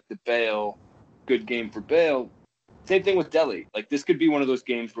mentioned like the Bale, good game for Bale. Same thing with Delhi. Like this could be one of those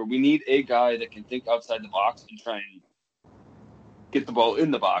games where we need a guy that can think outside the box and try and get the ball in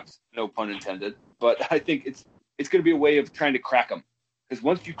the box. No pun intended. But I think it's going to be a way of trying to crack them. Because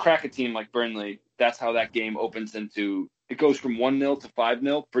once you crack a team like Burnley, that's how that game opens into. It goes from 1-0 to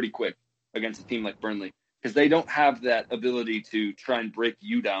 5-0 pretty quick against a team like Burnley. Because they don't have that ability to try and break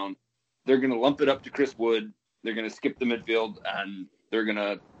you down. They're going to lump it up to Chris Wood. They're going to skip the midfield, and they're going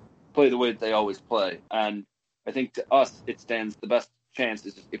to play the way that they always play. And I think to us, it stands the best chance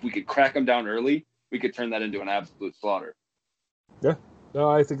is if we could crack them down early, we could turn that into an absolute slaughter. Yeah, no,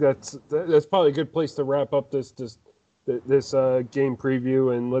 I think that's probably a good place to wrap up this game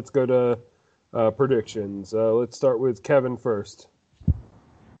preview, and let's go to predictions. Let's start with Kevin first.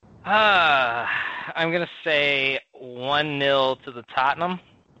 I'm going to say 1-0 to the Tottenham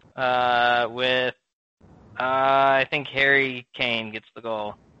with I think Harry Kane gets the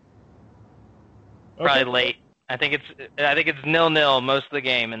goal. Probably late. I think it's 0-0 most of the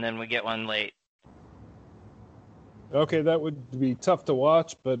game, and then we get one late. Okay, that would be tough to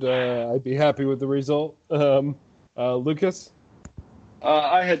watch, but I'd be happy with the result. Lucas?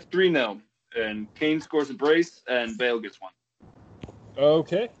 I had 3-0, and Kane scores a brace, and Bale gets one.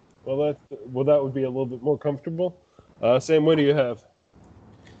 Okay. Well, that would be a little bit more comfortable. Sam, what do you have?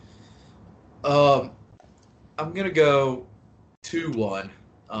 I'm gonna go 2-1.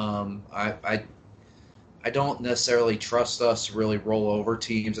 I don't necessarily trust us to really roll over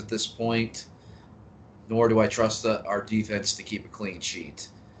teams at this point, nor do I trust our defense to keep a clean sheet.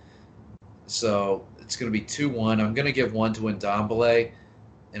 So it's going to be 2-1. I'm going to give one to Ndombele,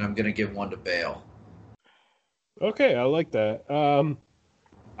 and I'm going to give one to Bale. Okay, I like that.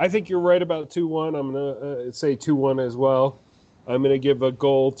 I think you're right about 2-1. I'm going to say 2-1 as well. I'm going to give a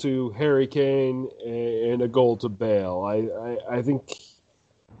goal to Harry Kane and a goal to Bale. I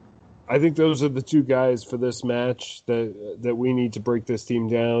think those are the two guys for this match that we need to break this team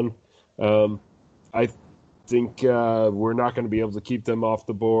down. I think we're not going to be able to keep them off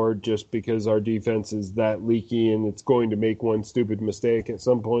the board just because our defense is that leaky and it's going to make one stupid mistake at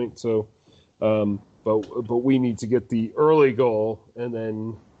some point. So, but we need to get the early goal and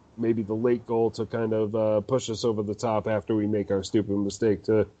then maybe the late goal to kind of push us over the top after we make our stupid mistake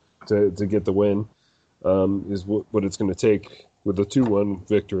to get the win. Is what it's going to take with a 2-1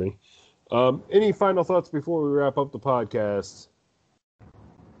 victory. Any final thoughts before we wrap up the podcast?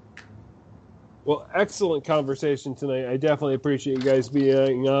 Well, excellent conversation tonight. I definitely appreciate you guys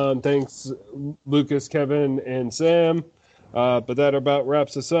being on. Thanks, Lucas, Kevin, and Sam. But that about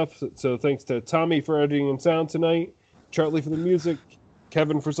wraps us up. So thanks to Tommy for editing and sound tonight, Charlie for the music,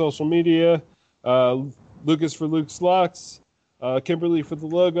 Kevin for social media, Lucas for Luke's Locks, Kimberly for the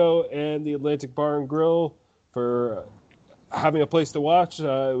logo, and the Atlantic Bar and Grill for having a place to watch.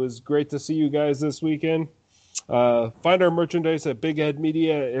 It was great to see you guys this weekend. Find our merchandise at Big Head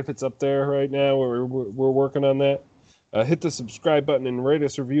Media if it's up there right now. We're working on that. Hit the subscribe button and rate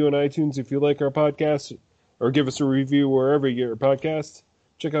us a review on iTunes if you like our podcast, or give us a review wherever you get your podcast.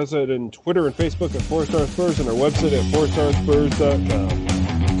 Check us out on Twitter and Facebook at 4 Star Spurs and our website at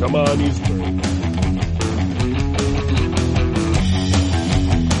 4starspurs.com. Come on, you Spurs.